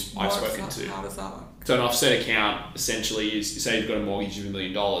even I've spoken to. How does that work? So an offset account essentially is, say you've got a mortgage of $1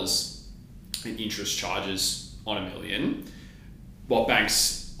 million and interest charges on $1 million. What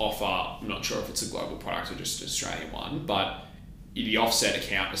banks offer, I'm not sure if it's a global product or just an Australian one, but the offset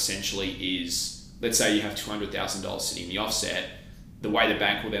account essentially is, let's say you have $200,000 sitting in the offset. The way the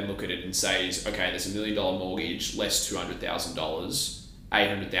bank will then look at it and say is, okay, there's $1 million mortgage, less $200,000,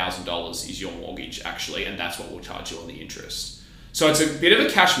 $800,000 is your mortgage actually, and that's what we'll charge you on the interest. So it's a bit of a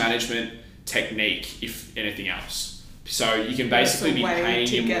cash management technique, if anything else. So you can basically be paying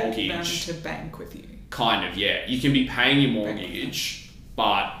your mortgage. Them to bank with you. Kind of, yeah. You can be paying your mortgage,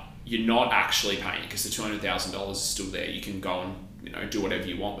 but you're not actually paying it because the $200,000 is still there. You can go and do whatever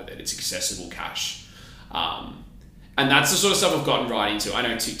you want with it. It's accessible cash. And that's the sort of stuff I've gotten right into. I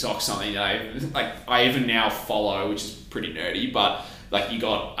know TikTok's something that I even now follow, which is pretty nerdy, but you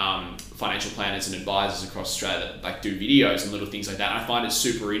got financial planners and advisors across Australia that do videos and little things like that. And I find it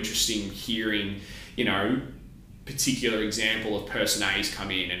super interesting hearing, particular example of person A's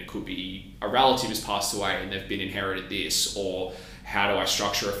come in, and it could be a relative has passed away and they've been inherited this, or how do I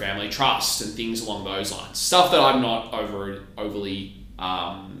structure a family trust and things along those lines. Stuff that I'm not overly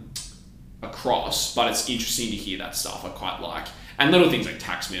across, but it's interesting to hear that stuff. I quite like, and little things like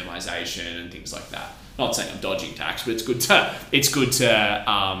tax minimization and things like that. Not saying I'm dodging tax, but it's good to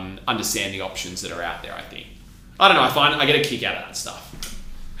understand the options that are out there. I think, I don't know, I get a kick out of that stuff.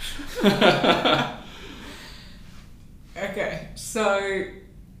 Okay, so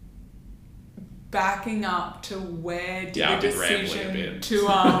backing up to where did the decision to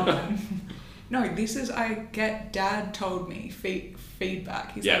no, this is, I get, Dad told me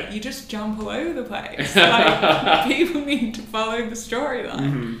feedback. He's like, you just jump all over the place. People need to follow the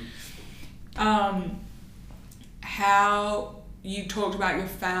storyline. Mm-hmm. How you talked about your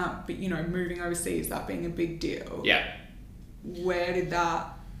but moving overseas, that being a big deal. Yeah. Where did that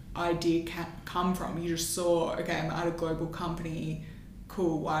idea come from? You just saw, okay, I'm at a global company,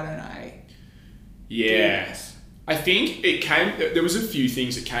 cool, why don't I Yeah. do this? I think there was a few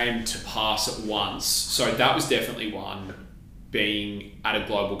things that came to pass at once. So that was definitely one, being at a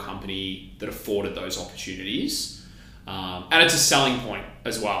global company that afforded those opportunities. And it's a selling point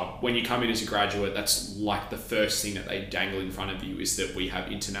as well. When you come in as a graduate, that's like the first thing that they dangle in front of you, is that we have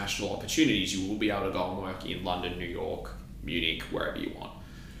international opportunities. You will be able to go and work in London, New York, Munich, wherever you want.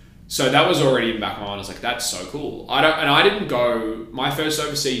 So that was already in the back of my mind. I was like, that's so cool. I didn't go, my first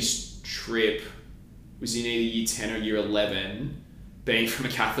overseas trip was in either year 10 or year 11. Being from a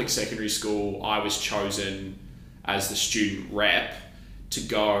Catholic secondary school, I was chosen as the student rep to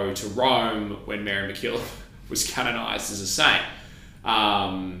go to Rome when Mary MacKillop was canonized as a saint.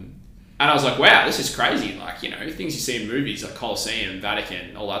 And I was like, wow, this is crazy. Like, things you see in movies like Colosseum,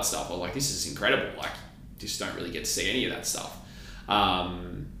 Vatican, all that stuff. I was like, this is incredible. Like, just don't really get to see any of that stuff.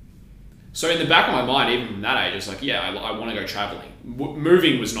 So in the back of my mind, even from that age, I was like, yeah, I want to go traveling.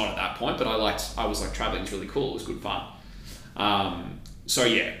 Moving was not at that point, but I was like, traveling's really cool. It was good fun. So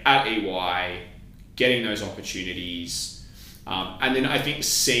yeah, at EY, getting those opportunities. And then I think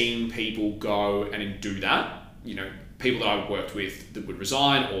seeing people go and do that, people that I worked with that would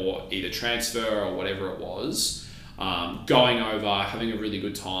resign or either transfer or whatever it was, going over, having a really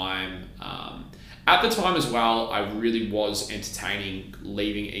good time. At the time as well, I really was entertaining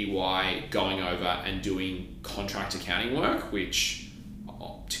leaving EY, going over and doing contract accounting work, which,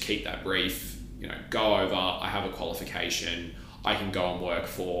 to keep that brief, go over, I have a qualification, I can go and work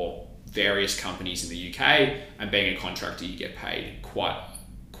for various companies in the UK, and being a contractor, you get paid quite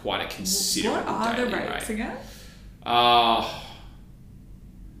a considerable What are the daily rates rate. again? I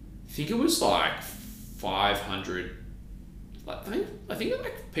think it was like 500. I think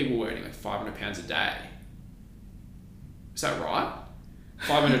like people were earning like £500 a day. Is that right?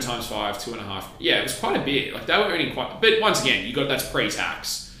 500 times 5, 2.5. Yeah, it was quite a bit. Like, they were earning quite. But once again, that's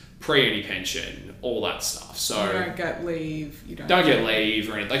pre-tax, pre any pension, all that stuff. So you don't get leave. You don't get leave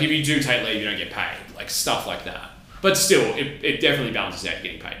or anything. Like, if you do take leave, you don't get paid. Like, stuff like that. But still, it definitely balances out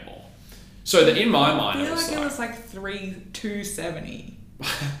getting paid more. So in my mind, I feel like it was like 270.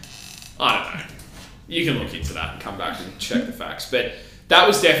 I don't know. You can look into that and come back and check the facts. But that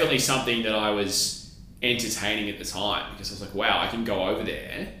was definitely something that I was entertaining at the time, because I was like, wow, I can go over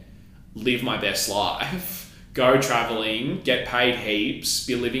there, live my best life, go traveling, get paid heaps,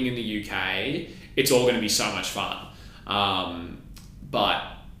 be living in the UK. It's all going to be so much fun. But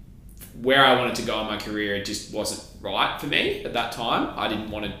where I wanted to go in my career, it just wasn't right for me at that time. I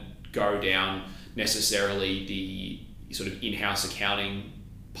didn't want to go down necessarily the sort of in-house accounting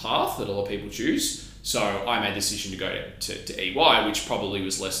path that a lot of people choose. So I made the decision to go to EY, which probably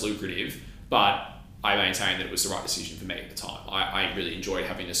was less lucrative, but I maintained that it was the right decision for me at the time. I really enjoyed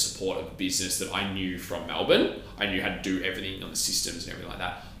having the support of a business that I knew from Melbourne. I knew how to do everything on the systems and everything like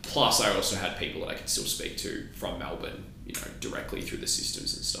that. Plus, I also had people that I could still speak to from Melbourne, directly through the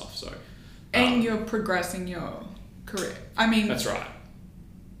systems and stuff. So, and you're progressing your career. I mean, that's right.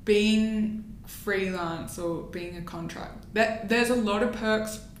 Being freelance or being a contract, there's a lot of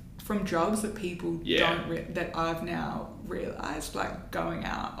perks from jobs that people don't that I've now realized, like going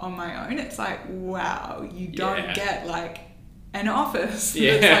out on my own. It's like, wow, you don't get like an office.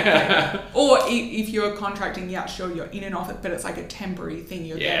 That's like, or if you're contracting, sure, you're in an office, but it's like a temporary thing.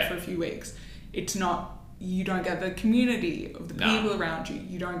 You're there for a few weeks. It's not, you don't get the community of the people around you.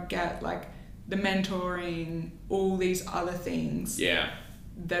 You don't get like the mentoring, all these other things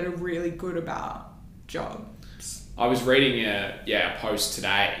that are really good about jobs. I was reading a post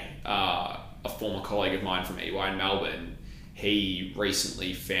today. A former colleague of mine from EY in Melbourne, he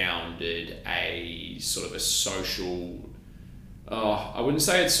recently founded a sort of a social, I wouldn't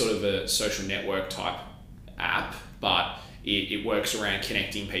say it's sort of a social network type app, but it works around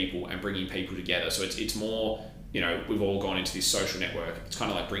connecting people and bringing people together. So it's more, we've all gone into this social network. It's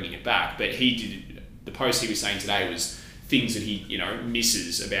kind of like bringing it back. But the post he was saying today was things that he,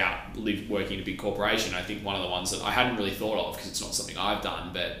 misses about working in a big corporation. I think one of the ones that I hadn't really thought of, because it's not something I've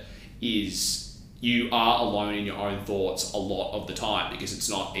done, but is you are alone in your own thoughts a lot of the time, because it's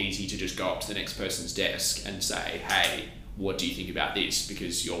not easy to just go up to the next person's desk and say, hey, what do you think about this?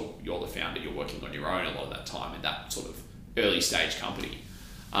 Because you're the founder, you're working on your own a lot of that time in that sort of early stage company.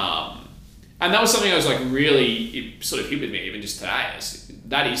 And that was something I was like, really, it sort of hit with me even just today.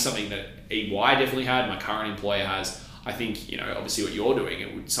 That is something that EY definitely had, my current employer has. I think, obviously what you're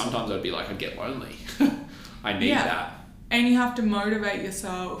doing, sometimes I'd be like, I'd get lonely. I need that. And you have to motivate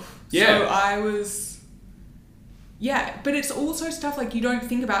yourself. Yeah. So I was, but it's also stuff like you don't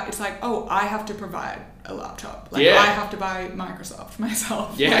think about. It's like, oh, I have to provide a laptop. Like Yeah. I have to buy Microsoft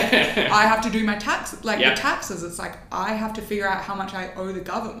myself. Yeah. Like, I have to do my taxes. Like Yep. the taxes, it's like I have to figure out how much I owe the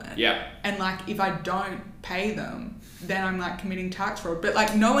government. Yeah. And like if I don't pay them, then I'm like committing tax fraud. But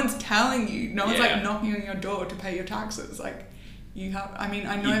like no one's telling you. No one's Yeah. like knocking on your door to pay your taxes. Like you have. I mean,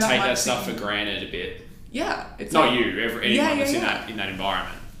 I know You that take might that stuff seem- for granted a bit. Yeah, it's Not like, you, anyone that's yeah. in that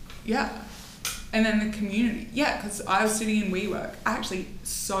environment. Yeah. And then the community. Yeah, because I was sitting in WeWork. Actually,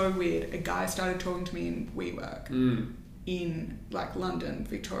 so weird. A guy started talking to me in WeWork in like London,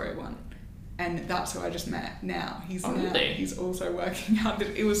 Victoria one. And that's who I just met now. He's Really? He's also working out.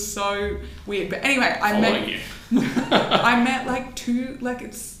 It was so weird. But anyway, Following you. I met like two, like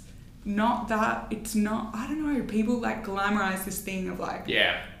it's not, I don't know, people like glamorize this thing of like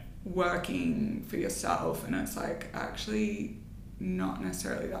Yeah. working for yourself, and it's like actually not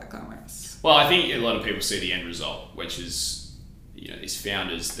necessarily that glamorous. Well, I think a lot of people see the end result, which is, these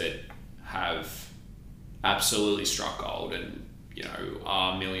founders that have absolutely struck gold and,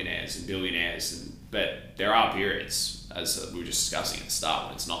 are millionaires and billionaires, but there are periods, as we were just discussing at the start,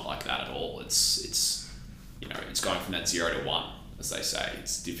 when it's not like that at all. It's going from that 0 to 1, as they say.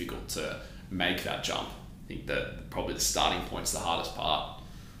 It's difficult to make that jump. I think that probably the starting point's the hardest part.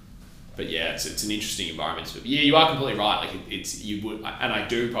 But yeah, it's an interesting environment. Yeah, you are completely right. Like you would, and I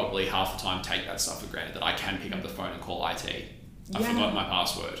do probably half the time take that stuff for granted, that I can pick up the phone and call IT. I forgot my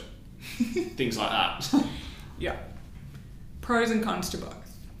password. Things like that. Yeah. Pros and cons to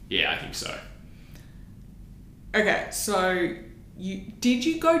both. Yeah, I think so. Okay, so did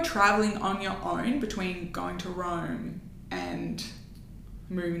you go traveling on your own between going to Rome and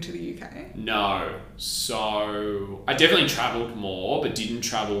moving to the UK? No. So I definitely travelled more, but didn't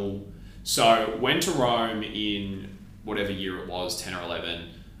travel. So went to Rome in whatever year it was, 10 or 11.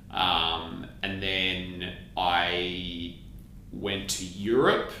 And then I went to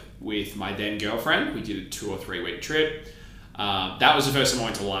Europe with my then girlfriend. We did a 2 or 3 week trip. That was the first time I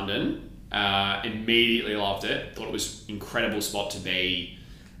went to London. Immediately loved it. Thought it was an incredible spot to be.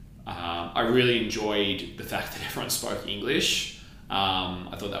 I really enjoyed the fact that everyone spoke English.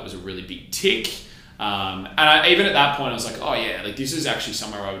 I thought that was a really big tick. And even at that point, I was like, oh yeah, like this is actually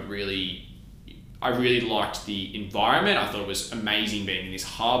somewhere I really liked the environment. I thought it was amazing being in this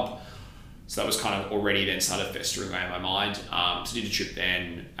hub. So that was kind of already then started festering away in my mind. So did a trip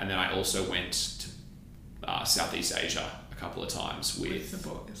then. And then I also went to Southeast Asia a couple of times with the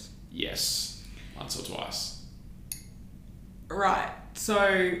boys. Yes, once or twice. Right.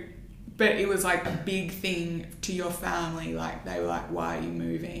 So, but it was like a big thing to your family. Like they were like, why are you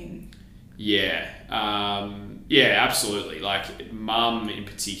moving? Yeah. Yeah, absolutely. Like mum in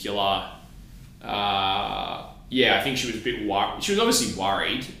particular, yeah, I think she was a bit worried. She was obviously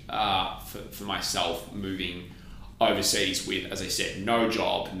worried for myself moving overseas with, as I said, no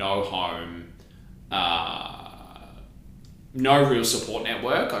job, no home, no real support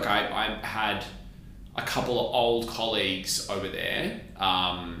network. Like I had a couple of old colleagues over there.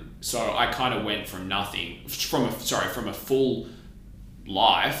 So I kind of went from nothing, from a full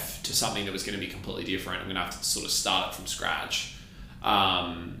life to something that was going to be completely different. I'm going to have to sort of start it from scratch.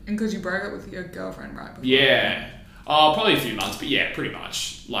 And because you broke up with your girlfriend right before. Yeah. Probably a few months, but yeah, pretty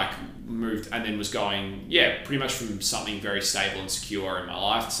much. Like moved and then was going, pretty much from something very stable and secure in my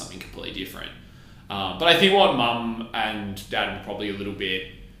life to something completely different. But I think what mum and dad were probably a little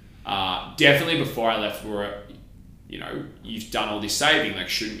bit, definitely before I left, were, you've done all this saving, like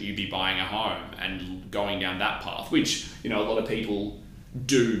shouldn't you be buying a home and going down that path, which, a lot of people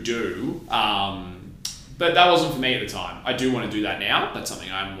do. But that wasn't for me at the time. I do want to do that now. That's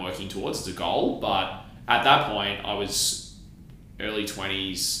something I'm working towards as a goal. But at that point, I was early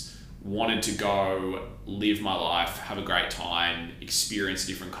 20s, wanted to go live my life, have a great time, experience a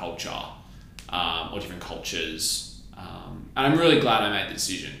different culture or different cultures. And I'm really glad I made the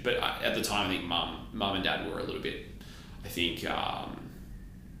decision. But at the time, I think mum and dad were a little bit, I think,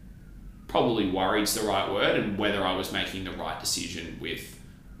 probably worried's the right word, and whether I was making the right decision with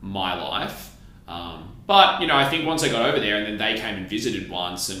my life. But, I think once I got over there and then they came and visited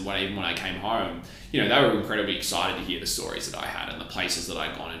once, and even when I came home, they were incredibly excited to hear the stories that I had and the places that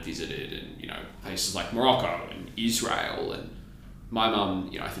I'd gone and visited, and, places like Morocco and Israel. And my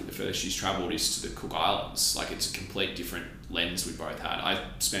mum, I think the furthest she's travelled is to the Cook Islands. Like, it's a complete different lens we both had. I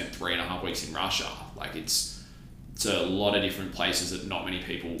spent 3.5 weeks in Russia. Like, it's a lot of different places that not many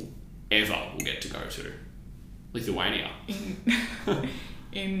people ever will get to go to. Lithuania.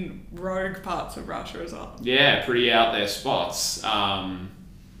 In rogue parts of Russia as well. Yeah, pretty out there spots. Are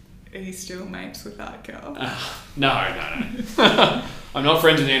you still mates with that girl? No. I'm not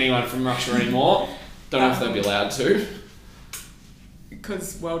friends with anyone from Russia anymore. Don't know if they'd be allowed to.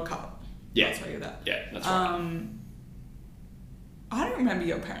 Because World Cup. Yeah. That's why you're there. Yeah, that's right. I don't remember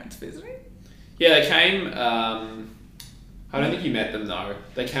your parents visiting. Yeah, they came. I don't think you met them though.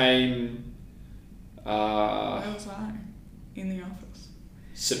 They came. Where was I? In the office.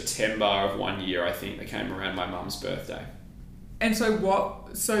 September of one year, I think. They came around my mum's birthday. And so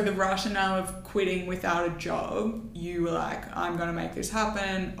so the rationale of quitting without a job, you were like, I'm going to make this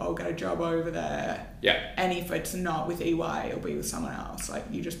happen, I'll get a job over there. Yeah. And if it's not with EY, it'll be with someone else. Like,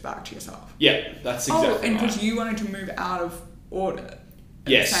 you just backed yourself. Yeah, that's exactly right. And because you wanted to move out of audit at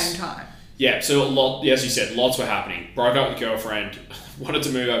Yes. the same time. Yeah, so as you said, lots were happening. Broke up with a girlfriend, wanted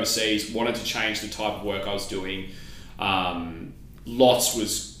to move overseas, wanted to change the type of work I was doing. Lots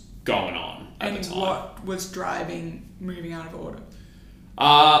was going on at the time. And what was driving moving out of audit?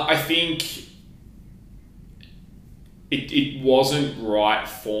 I think it wasn't right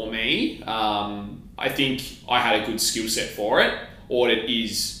for me. I think I had a good skill set for it. Audit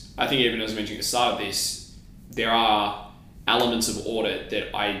is, I think even as I mentioned at the start of this, there are elements of audit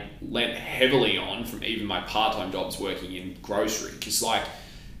that I lent heavily on from even my part-time jobs working in grocery. Because like,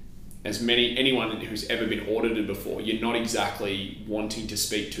 anyone who's ever been audited before, you're not exactly wanting to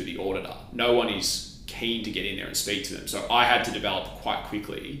speak to the auditor. No one is keen to get in there and speak to them. So I had to develop quite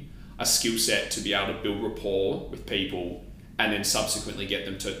quickly a skill set to be able to build rapport with people and then subsequently get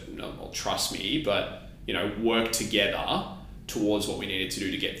them to not trust me, but work together towards what we needed to do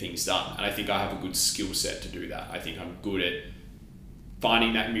to get things done. And I think I have a good skill set to do that. I think I'm good at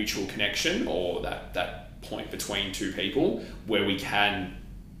finding that mutual connection or that point between two people where we can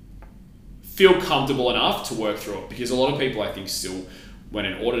feel comfortable enough to work through it. Because a lot of people, I think, still, when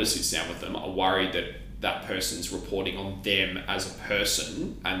an auditor sits down with them, are worried that that person's reporting on them as a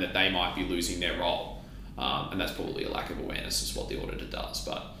person and that they might be losing their role. And that's probably a lack of awareness is what the auditor does.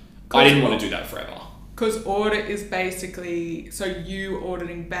 But I didn't want to do that forever. Because audit is basically, so you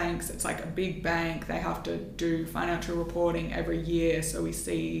auditing banks, it's like a big bank, they have to do financial reporting every year so we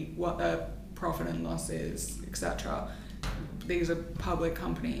see what their profit and loss is, etc. These are public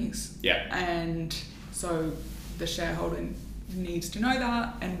companies. Yeah. And so the shareholder needs to know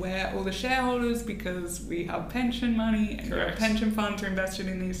that, and we're all the shareholders because we have pension money and our pension funds are invested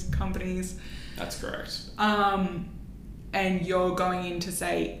in these companies. That's correct. And you're going in to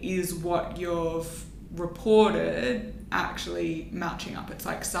say, is what you've reported actually matching up? It's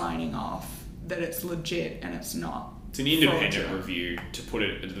like signing off that it's legit and it's not. It's an independent review, to put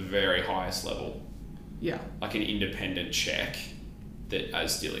it at the very highest level. Yeah. Like an independent check that,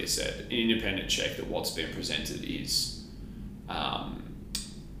 as Delia said, an independent check that what's been presented is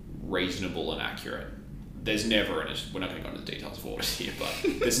reasonable and accurate. There's never we're not going to go into the details of audit here,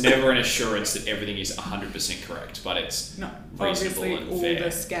 but there's never an assurance that everything is 100% correct, but it's reasonable and all fair.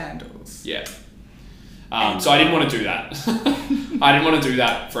 The scandals. Yeah. So I didn't want to do that. I didn't want to do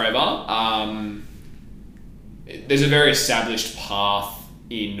that forever. There's a very established path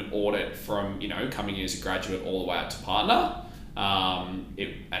in audit from, coming in as a graduate all the way up to partner. And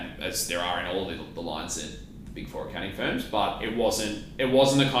as there are in all the lines at Big Four accounting firms, but it wasn't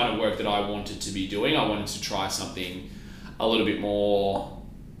the kind of work that I wanted to be doing. I wanted to try something a little bit more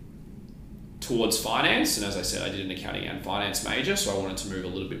towards finance, and as I said, I did an accounting and finance major, so I wanted to move a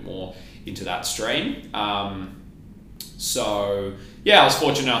little bit more into that stream. So yeah, I was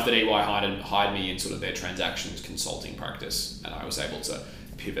fortunate enough that EY hired me in sort of their transactions consulting practice, and I was able to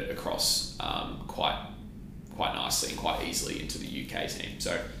pivot across quite nicely and quite easily into the UK team.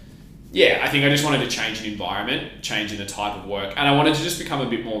 So yeah, I think I just wanted to change an environment, change in the type of work, and I wanted to just become a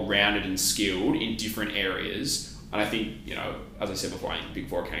bit more rounded and skilled in different areas. And I think, as I said before, I think Big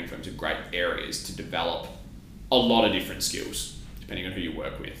Four accounting firms are great areas to develop a lot of different skills, depending on who you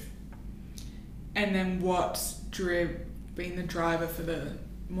work with. And then what's been the driver for the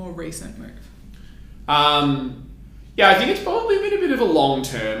more recent move? Yeah, I think it's probably been a bit of a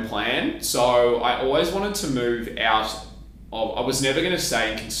long-term plan. So I always wanted to move out of, I was never going to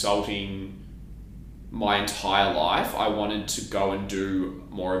stay in consulting my entire life. I wanted to go and do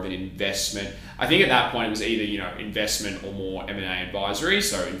more of an investment. I think at that point it was either, investment or more M&A advisory,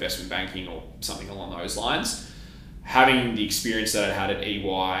 so investment banking or something along those lines. Having the experience that I had at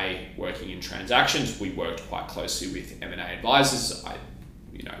EY working in transactions, we worked quite closely with M&A advisors.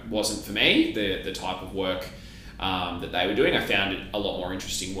 Wasn't for me the type of work that they were doing. I found it a lot more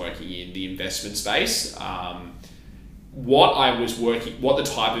interesting working in the investment space. What the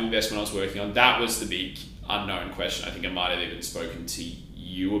type of investment I was working on, that was the big unknown question. I think I might have even spoken to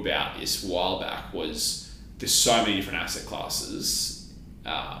you about this a while back, was there's so many different asset classes,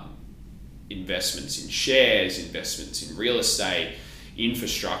 investments in shares, investments in real estate,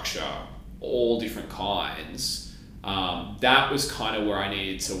 infrastructure, all different kinds. that was kind of where I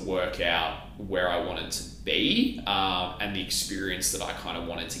needed to work out where I wanted to be, and the experience that I kind of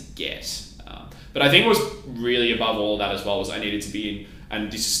wanted to get. But I think what was really above all of that as well was I needed to be in, and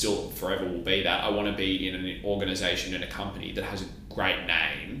this is still forever will be that, I want to be in an organization and a company that has a great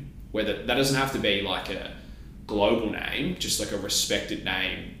name, where that doesn't have to be like a global name, just like a respected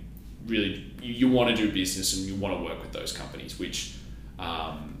name. Really, you want to do business and you want to work with those companies, which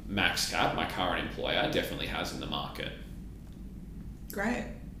MaxCap, my current employer, definitely has in the market. Great.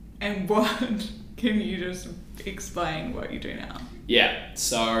 And what, can you just explain what you do now? Yeah,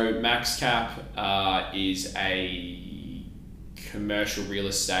 so MaxCap is a commercial real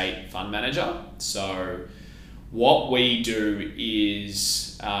estate fund manager. So what we do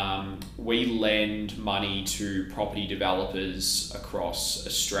is we lend money to property developers across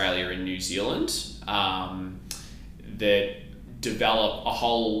Australia and New Zealand that develop a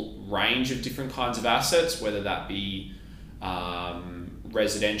whole range of different kinds of assets, whether that be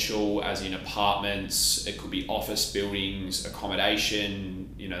residential, as in apartments, it could be office buildings,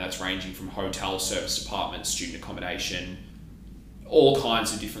 accommodation, that's ranging from hotel, service apartments, student accommodation, all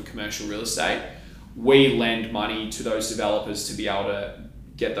kinds of different commercial real estate. We lend money to those developers to be able to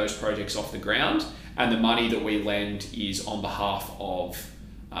get those projects off the ground, and the money that we lend is on behalf of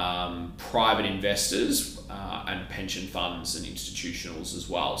private investors and pension funds and institutionals as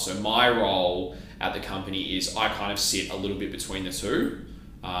well. So my role at the company is I kind of sit a little bit between the two.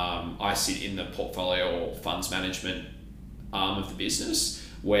 I sit in the portfolio or funds management arm of the business,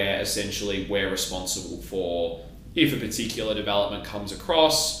 where essentially we're responsible for, if a particular development comes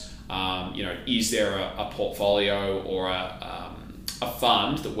across, is there a portfolio or a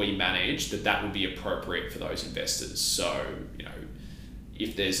fund that we manage that would be appropriate for those investors. So,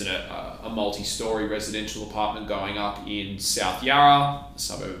 if there's a multi-story residential apartment going up in South Yarra, a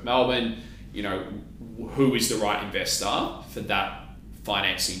suburb of Melbourne, who is the right investor for that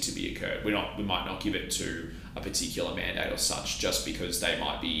financing to be occurred? We might not give it to a particular mandate or such, just because they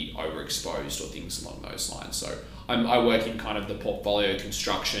might be overexposed or things along those lines. So I work in kind of the portfolio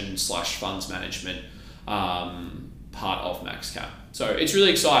construction / funds management part of MaxCap. So it's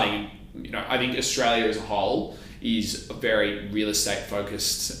really exciting. I think Australia as a whole is a very real estate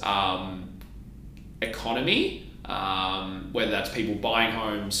focused economy, whether that's people buying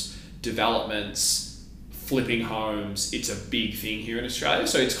homes, developments, flipping homes. It's a big thing here in Australia.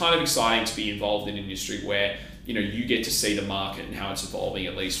 So it's kind of exciting to be involved in an industry where, you get to see the market and how it's evolving,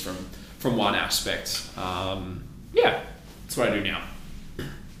 at least from one aspect. That's what I do now.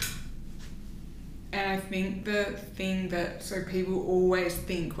 And I think the thing that, so people always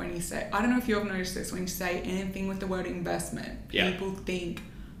think when you say, I don't know if you've noticed this, when you say anything with the word investment, people think,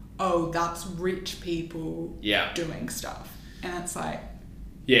 oh, that's rich people doing stuff. And it's like,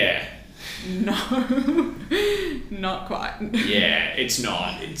 no, not quite. It's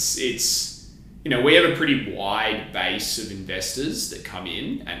not. It's we have a pretty wide base of investors that come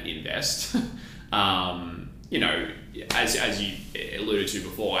in and invest. As you alluded to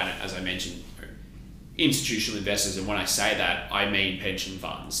before, and as I mentioned, institutional investors, and when I say that, I mean pension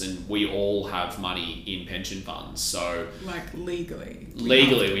funds, and we all have money in pension funds. So legally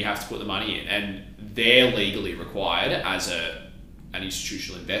we have to put the money in, and they're legally required as an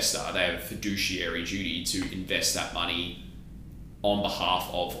institutional investor. They have a fiduciary duty to invest that money on behalf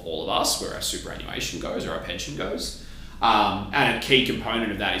of all of us, where our superannuation goes or our pension goes. And a key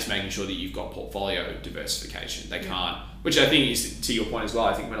component of that is making sure that you've got portfolio diversification. They can't, which I think is, to your point as well,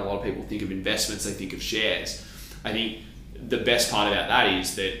 I think when a lot of people think of investments, they think of shares. I think the best part about that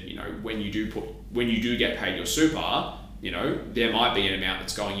is that, when you do get paid your super, there might be an amount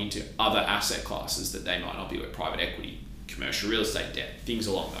that's going into other asset classes that they might not be, like private equity, commercial real estate debt, things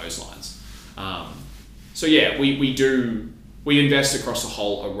along those lines. We invest across a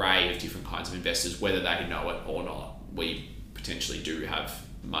whole array of different kinds of investors, whether they know it or not. We potentially do have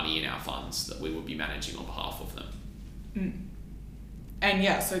money in our funds that we will be managing on behalf of them.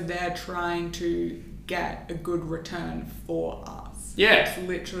 And so they're trying to get a good return for us. It's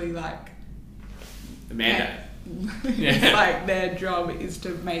literally like the mandate. It's like their job is to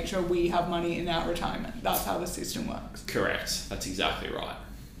make sure we have money in our retirement. That's how the system works. Correct. That's exactly right.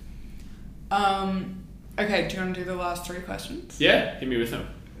 Okay, do you want to do the last 3 questions? Yeah, hit me with them.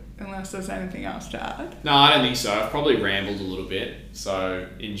 Unless there's anything else to add. No, I don't think so. I've probably rambled a little bit. So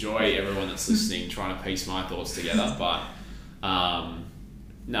enjoy everyone that's listening, trying to piece my thoughts together. But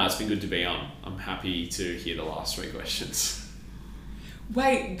it's been good to be on. I'm happy to hear the last 3 questions.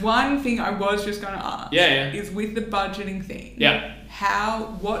 Wait, one thing I was just going to ask is with the budgeting thing.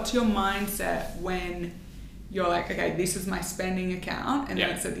 What's your mindset when you're like, okay, this is my spending account, and then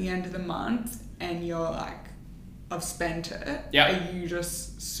it's at the end of the month, and you're like, I've spent it, Yeah. are you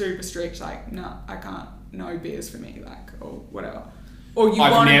just super strict, like, no, I can't, no beers for me, like, or whatever? Or you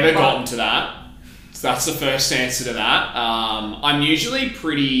I've want never gotten to that. So that's the first answer to that. I'm usually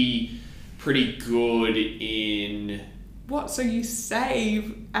pretty good in... What, so you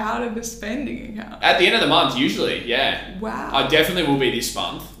save out of the spending account? At the end of the month, usually, yeah. Wow. I definitely will be this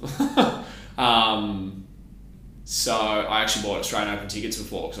month. So I actually bought Australian Open tickets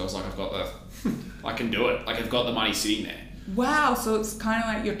before because I was like, I've got I can do it. Like, I've got the money sitting there. Wow, so it's kind of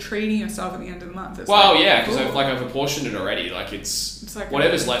like you're treating yourself at the end of the month. It's Well, like, yeah, because cool. I've apportioned it already. Like, it's like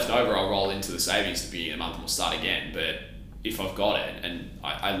whatever's left over, I'll roll into the savings at the beginning of the month and we'll start again. But if I've got it, and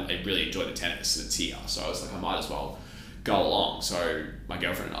I really enjoy the tennis and it's here, so I was like, I might as well go along. So my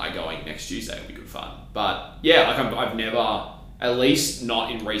girlfriend and I going next Tuesday will be good fun. But yeah, like I've never, at least not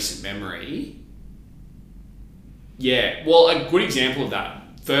in recent memory. Yeah, well, a good example of that.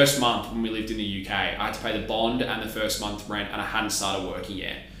 First month when we lived in the UK, I had to pay the bond and the first month rent, and I hadn't started working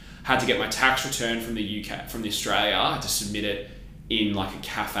yet. Had to get my tax return from the UK, from Australia. I had to submit it in like a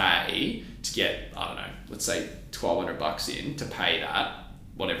cafe to get, I don't know, let's say $1,200 in to pay that,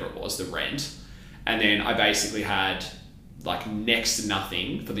 whatever it was, the rent. And then I basically had like next to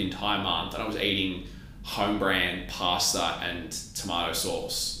nothing for the entire month, and I was eating home brand pasta and tomato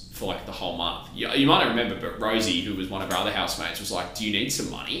sauce for like the whole month. You might not remember, but Rosie, who was one of our other housemates, was like, do you need some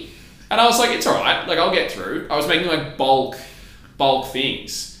money? And I was like, it's all right, like I'll get through. I was making like bulk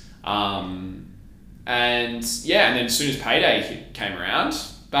things. And yeah, and then as soon as payday came around,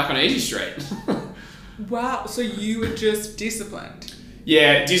 back on Easy Street. Wow, so you were just disciplined.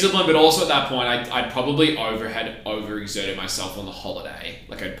 Yeah, disciplined, but also at that point, I'd probably overexerted myself on the holiday.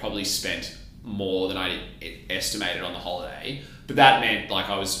 Like I'd probably spent more than I estimated on the holiday. But that meant like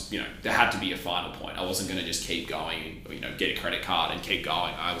I was, there had to be a final point. I wasn't going to just keep going, get a credit card and keep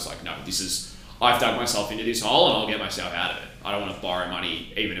going. I was like, no, I've dug myself into this hole and I'll get myself out of it. I don't want to borrow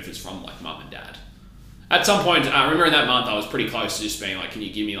money, even if it's from like mum and dad. At some point, I remember in that month, I was pretty close to just being like, can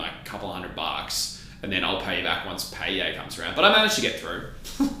you give me like a couple $100 and then I'll pay you back once payday comes around. But I managed to get through.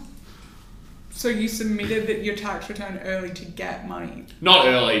 So you submitted your tax return early to get money? Not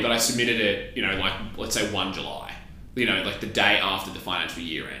early, but I submitted it, like let's say 1 July. Like the day after the financial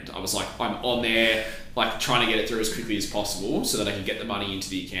year end. I was like, I'm on there, like trying to get it through as quickly as possible so that I can get the money into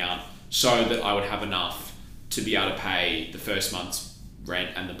the account so that I would have enough to be able to pay the first month's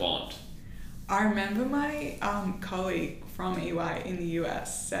rent and the bond. I remember my colleague from EY in the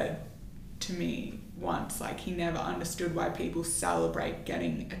US said to me once, like he never understood why people celebrate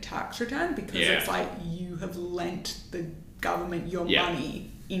getting a tax return because it's like you have lent the government your money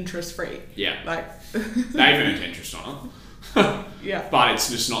interest free. Yeah. Like they've earned interest on it. Yeah. But it's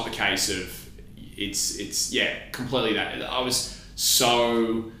just not the case of it's completely that. That was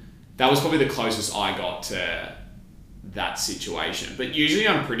probably the closest I got to that situation. But usually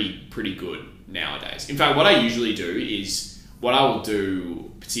I'm pretty good nowadays. In fact, what I usually do is what I will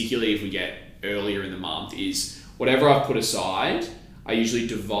do, particularly if we get earlier in the month, is whatever I've put aside, I usually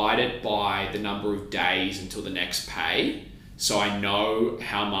divide it by the number of days until the next pay. So I know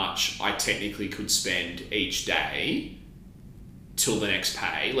how much I technically could spend each day till the next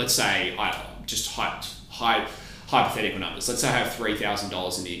pay. Let's say, just hypothetical numbers. Let's say I have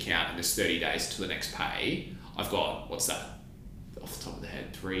 $3,000 in the account and there's 30 days till the next pay. I've got, what's that? Off the top of the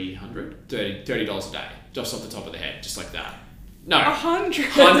head, $30 a day. Just off the top of the head, just like that. No.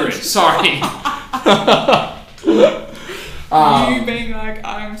 100, sorry. You being like,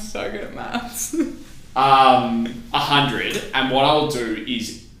 I'm so good at maths. 100, and what I'll do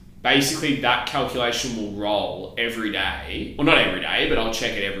is basically that calculation will roll every day. Well, not every day, but I'll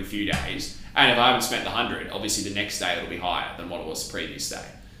check it every few days. And if I haven't spent the 100, obviously the next day it'll be higher than what it was the previous day.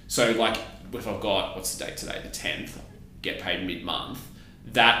 So like if I've got, what's the date today? The 10th, get paid mid-month.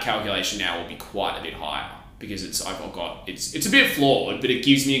 That calculation now will be quite a bit higher because it's a bit flawed, but it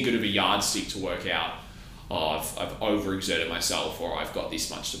gives me a bit of a yardstick to work out. I've overexerted myself, or I've got this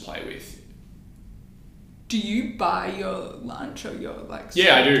much to play with. Do you buy your lunch or your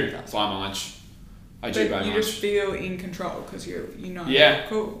Yeah, I do buy my lunch. I do buy my lunch. You just feel in control because you know. Yeah.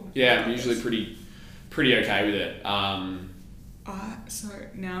 Cool. Yeah, I'm usually pretty okay with it. So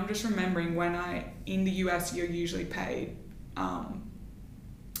now I'm just remembering in the US you're usually paid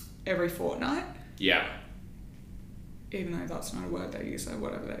every fortnight. Yeah. Even though that's not a word they use, so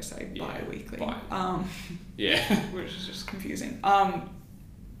whatever they say, bi-weekly. Yeah. Which is just confusing.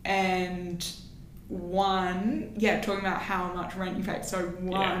 And talking about how much rent you pay. So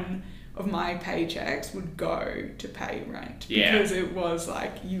one of my paychecks would go to pay rent because it was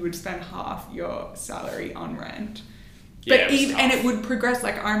like you would spend half your salary on rent Yeah, But it was even, and tough. it would progress.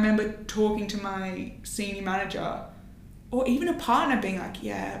 Like, I remember talking to my senior manager or even a partner being like,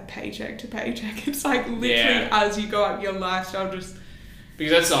 yeah, paycheck to paycheck. It's like literally Yeah. as you go up, your lifestyle just...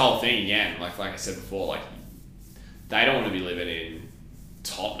 Because that's the whole thing again. Like I said before, like they don't want to be living in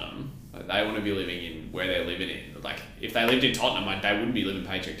Tottenham. Like, they want to be living in where they're living in. Like if they lived in Tottenham, like, they wouldn't be living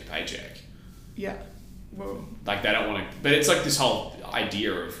paycheck to paycheck. Yeah. Well... Like they don't want to. But it's like this whole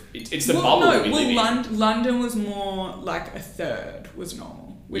idea of it's the well, bubble no, that we live in. London was more like a third was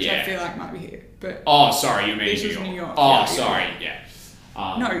normal, which I Yeah. feel like might be here. But Oh, sorry, you mean this New is York. New York. Oh, Yeah, sorry, yeah.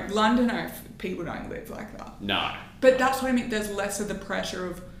 no, London, people don't live like that. No. But that's what I mean. There's less of the pressure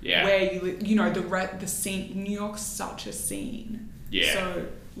of Yeah. where you live. You know, the scene. New York's such a scene. Yeah. So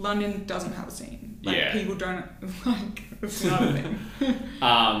London doesn't have a scene. Like, Yeah. people don't like. It's not a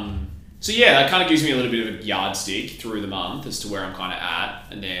thing. So yeah, that kind of gives me a little bit of a yardstick through the month as to where I'm kind of at,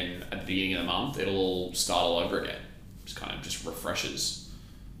 and then at the beginning of the month, it'll all start all over again. Just kind of just refreshes.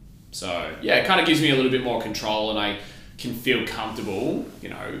 So yeah, it kind of gives me a little bit more control, and I can feel comfortable, you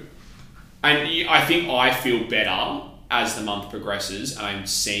know. And I think I feel better as the month progresses, and I'm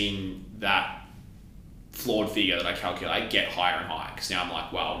seeing that flawed figure that I calculate get higher and higher, because now I'm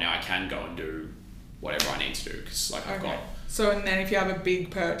like, well, now I can go and do whatever I need to do, because like I've got... So, and then if you have a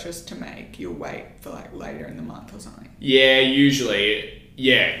big purchase to make, you'll wait for like later in the month or something. Yeah, usually.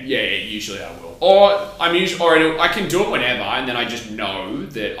 Usually I will. Or I can do it whenever, and then I just know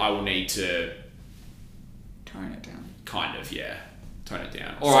that I will need to Tone it down. kind of, tone it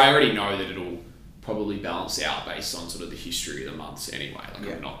down. Or I already know that it'll probably balance out based on sort of the history of the months anyway. Like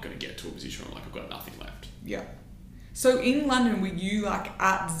I'm not going to get to a position where like I've got nothing left. Yeah. So in London, were you like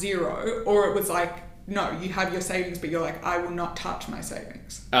at zero, or it was like, no, you have your savings, but you're like, I will not touch my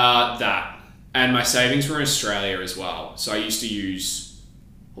savings? That. And my savings were in Australia as well. So I used to use,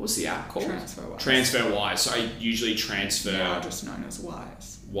 what was the app called? TransferWise. So I usually transfer... Now just known as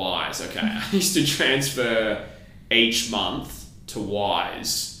Wise. Wise, okay. I used to transfer each month to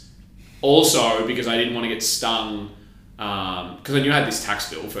Wise. Also, because I didn't want to get stung, because I knew I had this tax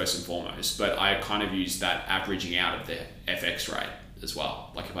bill first and foremost, but I kind of used that averaging out of the FX rate as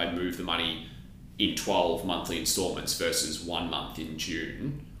well. Like if I'd move the money in 12 monthly installments versus 1 month in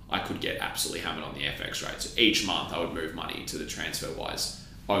June, I could get absolutely hammered on the FX rate. So each month I would move money to the TransferWise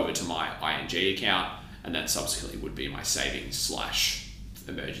over to my ING account, and that subsequently would be my savings /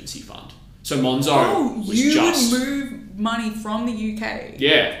 emergency fund. So Monzo was you just... would move money from the UK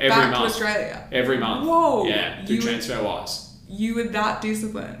every back month. to Australia? Every month. Whoa. Yeah, through TransferWise. You were that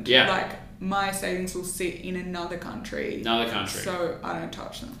disciplined. Yeah. Like, my savings will sit in another country. So I don't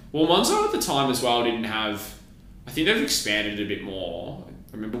touch them. Well, Monzo at the time as well didn't have... I think they've expanded it a bit more.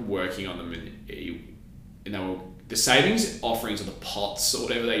 I remember working on them and they were... The savings offerings or the pots or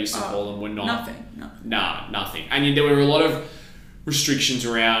whatever they used to call them were not... Nothing. Nothing. And there were a lot of restrictions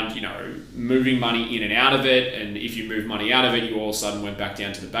around, you know, moving money in and out of it. And if you moved money out of it, you all of a sudden went back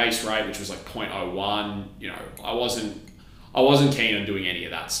down to the base rate, which was like 0.01. You know, I wasn't keen on doing any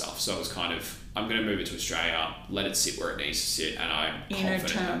of that stuff. So it was kind of, I'm going to move it to Australia, let it sit where it needs to sit, and I'm confident. In a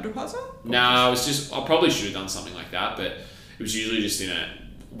term deposit? No, I probably should have done something like that, but it was usually just in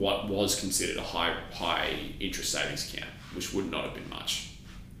what was considered a high interest savings account, which would not have been much.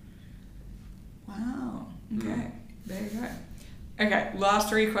 Wow. Okay. There you go. Okay, last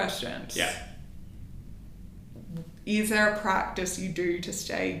 3 questions. Yeah. Is there a practice you do to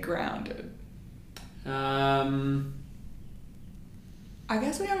stay grounded? I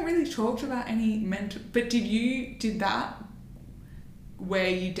guess we haven't really talked about any mental... But did that wear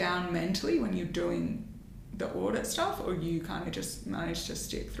you down mentally when you're doing the audit stuff, or you kind of just managed to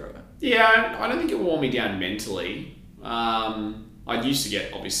stick through it? Yeah, I don't think it wore me down mentally. I used to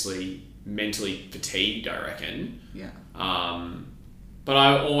get, obviously, mentally fatigued, I reckon. Yeah. But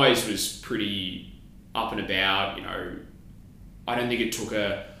I always was pretty up and about, you know. I don't think it took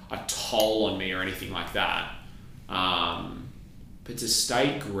a toll on me or anything like that. But to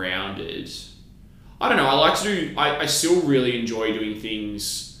stay grounded, I don't know, I still really enjoy doing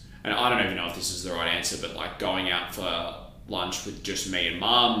things, and I don't even know if this is the right answer, but like going out for lunch with just me and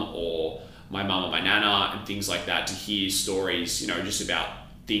mum, or my mum and my nana, and things like that, to hear stories, you know, just about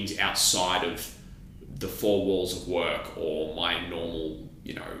things outside of the 4 walls of work or my normal,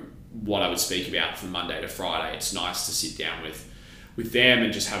 you know, what I would speak about from Monday to Friday. It's nice to sit down with them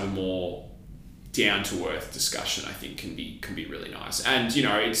and just have a more down-to-earth discussion. I think can be really nice. And, you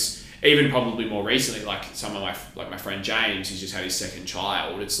know, it's even probably more recently, like my friend James, who's just had his 2nd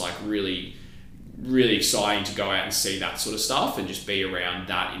child. It's like really, really exciting to go out and see that sort of stuff and just be around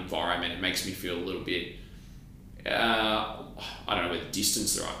that environment. It makes me feel a little bit, I don't know whether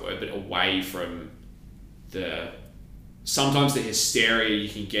distance is the right word, but away from the sometimes the hysteria you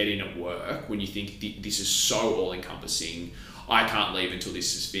can get in at work when you think this is so all-encompassing, I can't leave until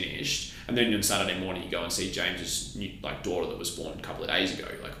this is finished. And then on Saturday morning, you go and see James's daughter that was born a couple of days ago.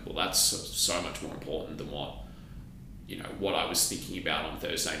 You're like, well, that's so much more important than what I was thinking about on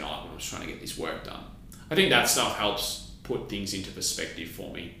Thursday night when I was trying to get this work done. I think that stuff helps put things into perspective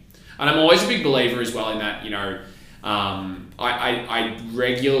for me. And I'm always a big believer as well in that, I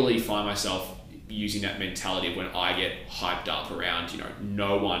regularly find myself using that mentality of when I get hyped up around,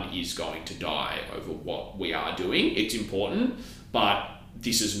 no one is going to die over what we are doing. It's important, but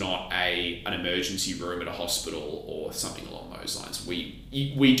this is not an emergency room at a hospital or something along those lines.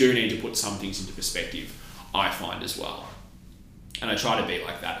 We do need to put some things into perspective, I find as well. And I try to be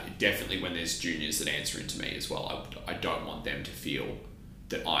like that. Definitely when there's juniors that answer into me as well, I don't want them to feel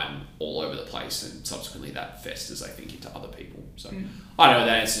that I'm all over the place and subsequently that festers, I think, into other people. So I don't know if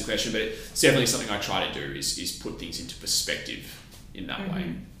that answers the question, but it's definitely something I try to do is put things into perspective in that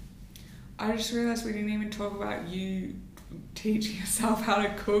way. I just realised we didn't even talk about you teaching yourself how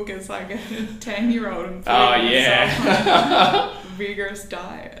to cook as like a 10-year-old and putting yourself on a vigorous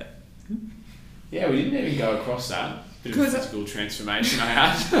diet. Yeah, we didn't even go across that. Bit of a physical transformation I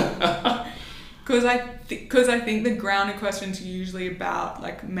had. Because I think the grounded questions are usually about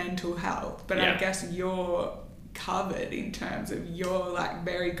like mental health, but I guess you're covered in terms of you're like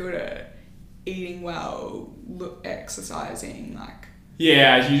very good at eating well, exercising, like.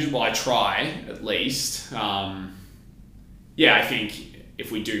 Yeah, as usual, I try at least. I think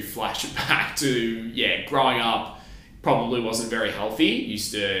if we do flash it back to growing up, probably wasn't very healthy.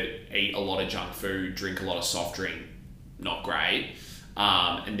 Used to eat a lot of junk food, drink a lot of soft drink, not great.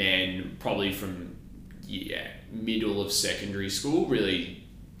 And then probably from middle of secondary school, really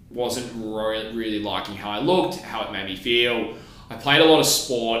wasn't really liking how I looked, how it made me feel. I played a lot of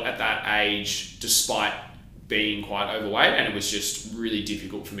sport at that age despite being quite overweight, and it was just really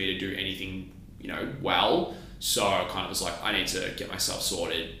difficult for me to do anything, well. So I kind of was like, I need to get myself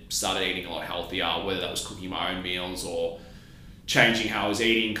sorted, started eating a lot healthier, whether that was cooking my own meals or changing how I was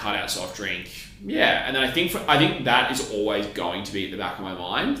eating, cut out soft drink. Yeah, and then I think that is always going to be at the back of my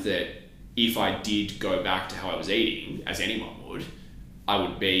mind, that if I did go back to how I was eating, as anyone would, I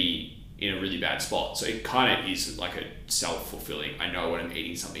would be in a really bad spot. So it kind of is like a self-fulfilling. I know when I'm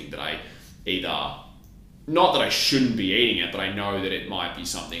eating something that I either, not that I shouldn't be eating it, but I know that it might be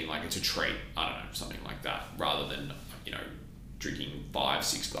something like it's a treat. I don't know, something like that, rather than, drinking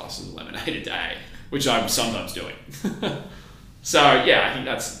 5-6 glasses of lemonade a day, which I'm sometimes doing. So yeah, I think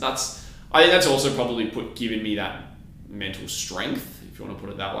that's also probably given me that mental strength, if you want to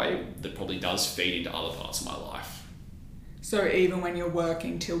put it that way, that probably does feed into other parts of my life. So even when you're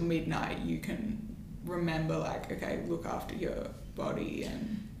working till midnight, you can remember like, okay, look after your body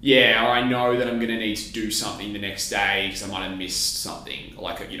and... Yeah, or I know that I'm going to need to do something the next day because I might have missed something.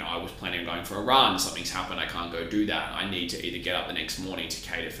 Like, I was planning on going for a run, something's happened, I can't go do that. I need to either get up the next morning to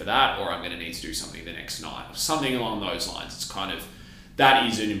cater for that, or I'm going to need to do something the next night. Something along those lines. It's kind of, that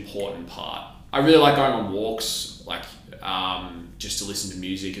is an important part. I really like going on walks, like just to listen to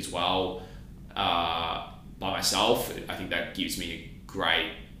music as well by myself. I think that gives me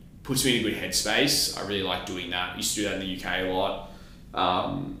puts me in a good headspace. I really like doing that. I used to do that in the UK a lot.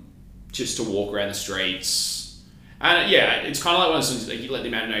 Just to walk around the streets, and it's kind of like one of those things that you let the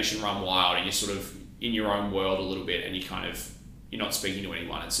imagination run wild and you're sort of in your own world a little bit, and you're not speaking to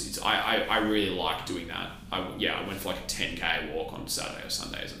anyone. I really like doing that. I went for like a 10k walk on Saturday or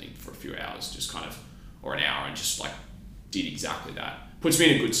Sundays, I think, for a few hours, just kind of, or an hour, and just like did exactly that. Puts me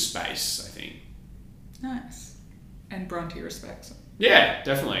in a good space, I think. Nice. And Bronte respects it. Yeah,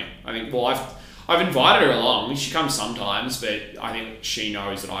 definitely. I think, well, I've invited her along. She comes sometimes, but I think she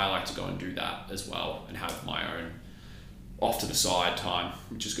knows that I like to go and do that as well and have my own off to the side time,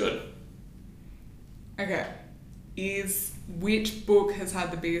 which is good. Okay. Which book has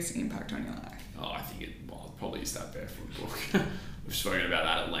had the biggest impact on your life? Oh, I think it probably is that Barefoot book. We've spoken about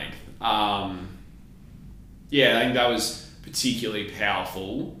that at length. I think that was particularly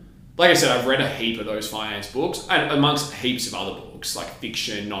powerful. Like I said, I've read a heap of those finance books, and amongst heaps of other books, like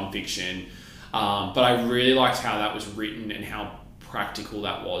fiction, non-fiction. But I really liked how that was written and how practical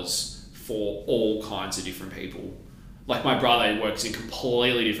that was for all kinds of different people. Like my brother works in a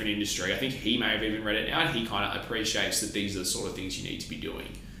completely different industry. I think he may have even read it now, and he kind of appreciates that these are the sort of things you need to be doing,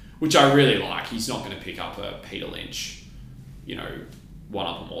 which I really like. He's not going to pick up a Peter Lynch, One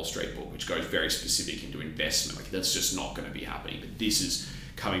Up on Wall Street book, which goes very specific into investment. Like that's just not going to be happening. But this is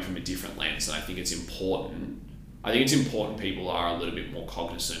coming from a different lens, and I think it's important. I think it's important people are a little bit more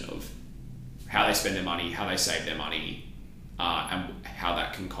cognizant of how they spend their money, how they save their money, and how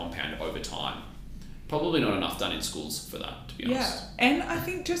that can compound over time. probably not enough done in schools for that, to be honest. Yeah, and I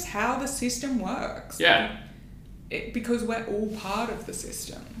think just how the system works. Yeah. Because we're all part of the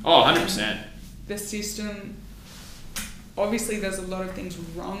system. Oh, 100%. The system, obviously there's a lot of things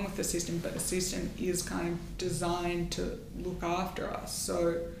wrong with the system, but the system is kind of designed to look after us.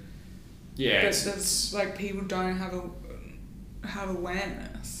 So yeah, there's like people don't have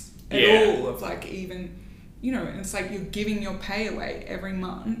awareness at Yeah. all of like even, you know, it's like you're giving your pay away every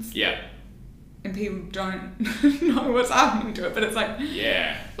month. Yeah. And people don't know what's happening to it, but it's like...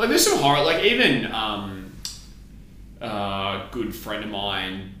 Yeah. Like, there's some horror... Like, even a good friend of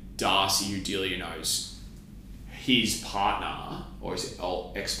mine, Darcy, who Delia knows, his partner, or his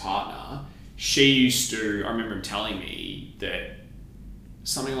ex-partner, she used to... I remember him telling me that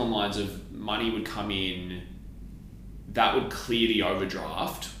something along the lines of money would come in that would clear the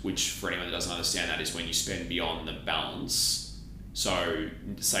overdraft, which, for anyone that doesn't understand that, is when you spend beyond the balance. So,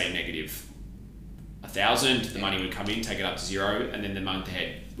 say negative 1,000, the money would come in, take it up to zero, and then the month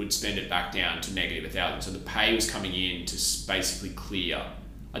ahead would spend it back down to negative 1,000. So the pay was coming in to basically clear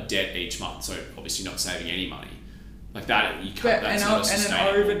a debt each month. So obviously not saving any money. Like that, you can't. That's not sustainable.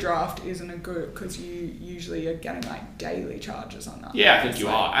 An overdraft isn't a good, because you usually are getting like daily charges on that. Yeah, I think you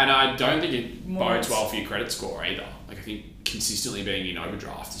are, and I don't think it bodes well for your credit score either. Like, I think consistently being in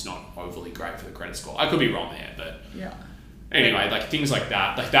overdraft is not overly great for the credit score. I could be wrong there, but yeah. Anyway, like things like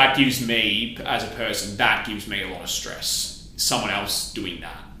that gives me, as a person, that gives me a lot of stress. Someone else doing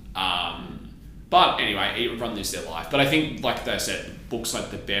that. But anyway, everyone lives their life. But I think, like they said, books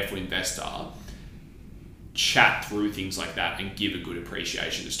like The Barefoot Investor chat through things like that and give a good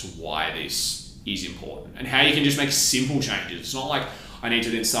appreciation as to why this is important and how you can just make simple changes. It's not like I need to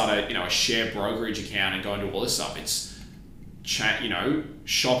then start a share brokerage account and go into all this stuff. It's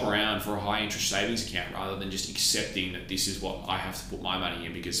shop around for a high interest savings account rather than just accepting that this is what I have to put my money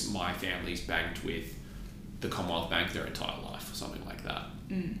in because my family's banked with the Commonwealth Bank their entire life or something like that.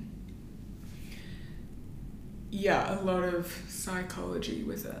 Mm. Yeah, a lot of psychology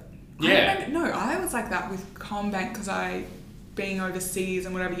with it. Yeah. I was like that with CommBank because being overseas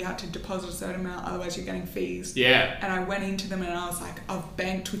and whatever, you had to deposit a certain amount, otherwise you're getting fees. Yeah. And I went into them and I was like, I've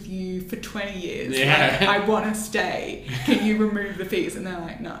banked with you for 20 years. Yeah. Like, I want to stay. Can you remove the fees? And they're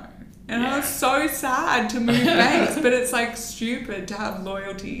like, no. And I was so sad to move banks, but it's like stupid to have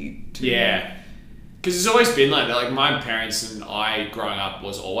loyalty to... Yeah. Because it's always been like that. Like, my parents and I growing up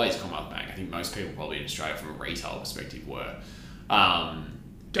was always Commonwealth Bank. I think most people probably in Australia from a retail perspective were.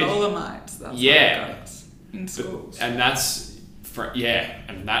 Dolomites, that's yeah. what it goes in schools. And that's...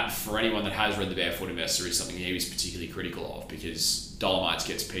 and that, for anyone that has read The Barefoot Investor, is something he was particularly critical of, because Dolomites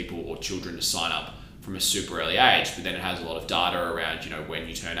gets people or children to sign up from a super early age, but then it has a lot of data around, when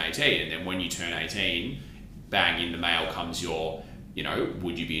you turn 18, and then when you turn 18, bang, in the mail comes your,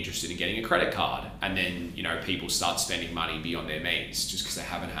 would you be interested in getting a credit card? And then, people start spending money beyond their means just because they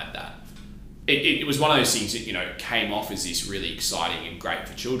haven't had that. It was one of those things that, came off as this really exciting and great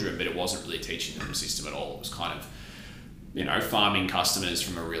for children, but it wasn't really teaching them the system at all. It was kind of, farming customers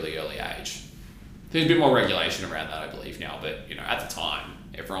from a really early age. There's a bit more regulation around that, I believe, now, but, at the time,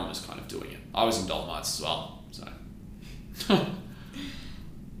 everyone was kind of doing it. I was in Dolomites as well, so.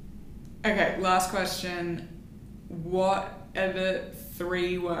 Okay, last question. What are the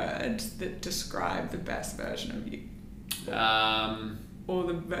 3 words that describe the best version of you? Or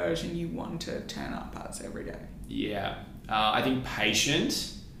the version you want to turn up as every day? Yeah. I think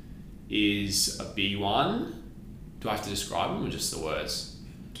patient is a big one. Do I have to describe them or just the words?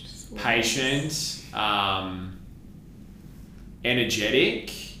 Just words. Patient,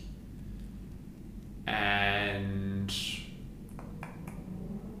 energetic, and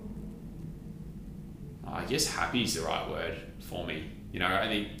I guess happy is the right word for me.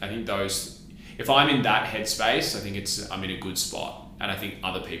 I think those, if I'm in that headspace, I think I'm in a good spot, and I think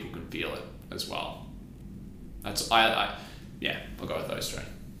other people can feel it as well. I'll go with those 3.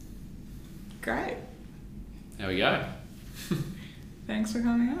 Great. There we go. Thanks for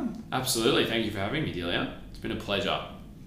coming on. Absolutely. Thank you for having me, Delia. It's been a pleasure.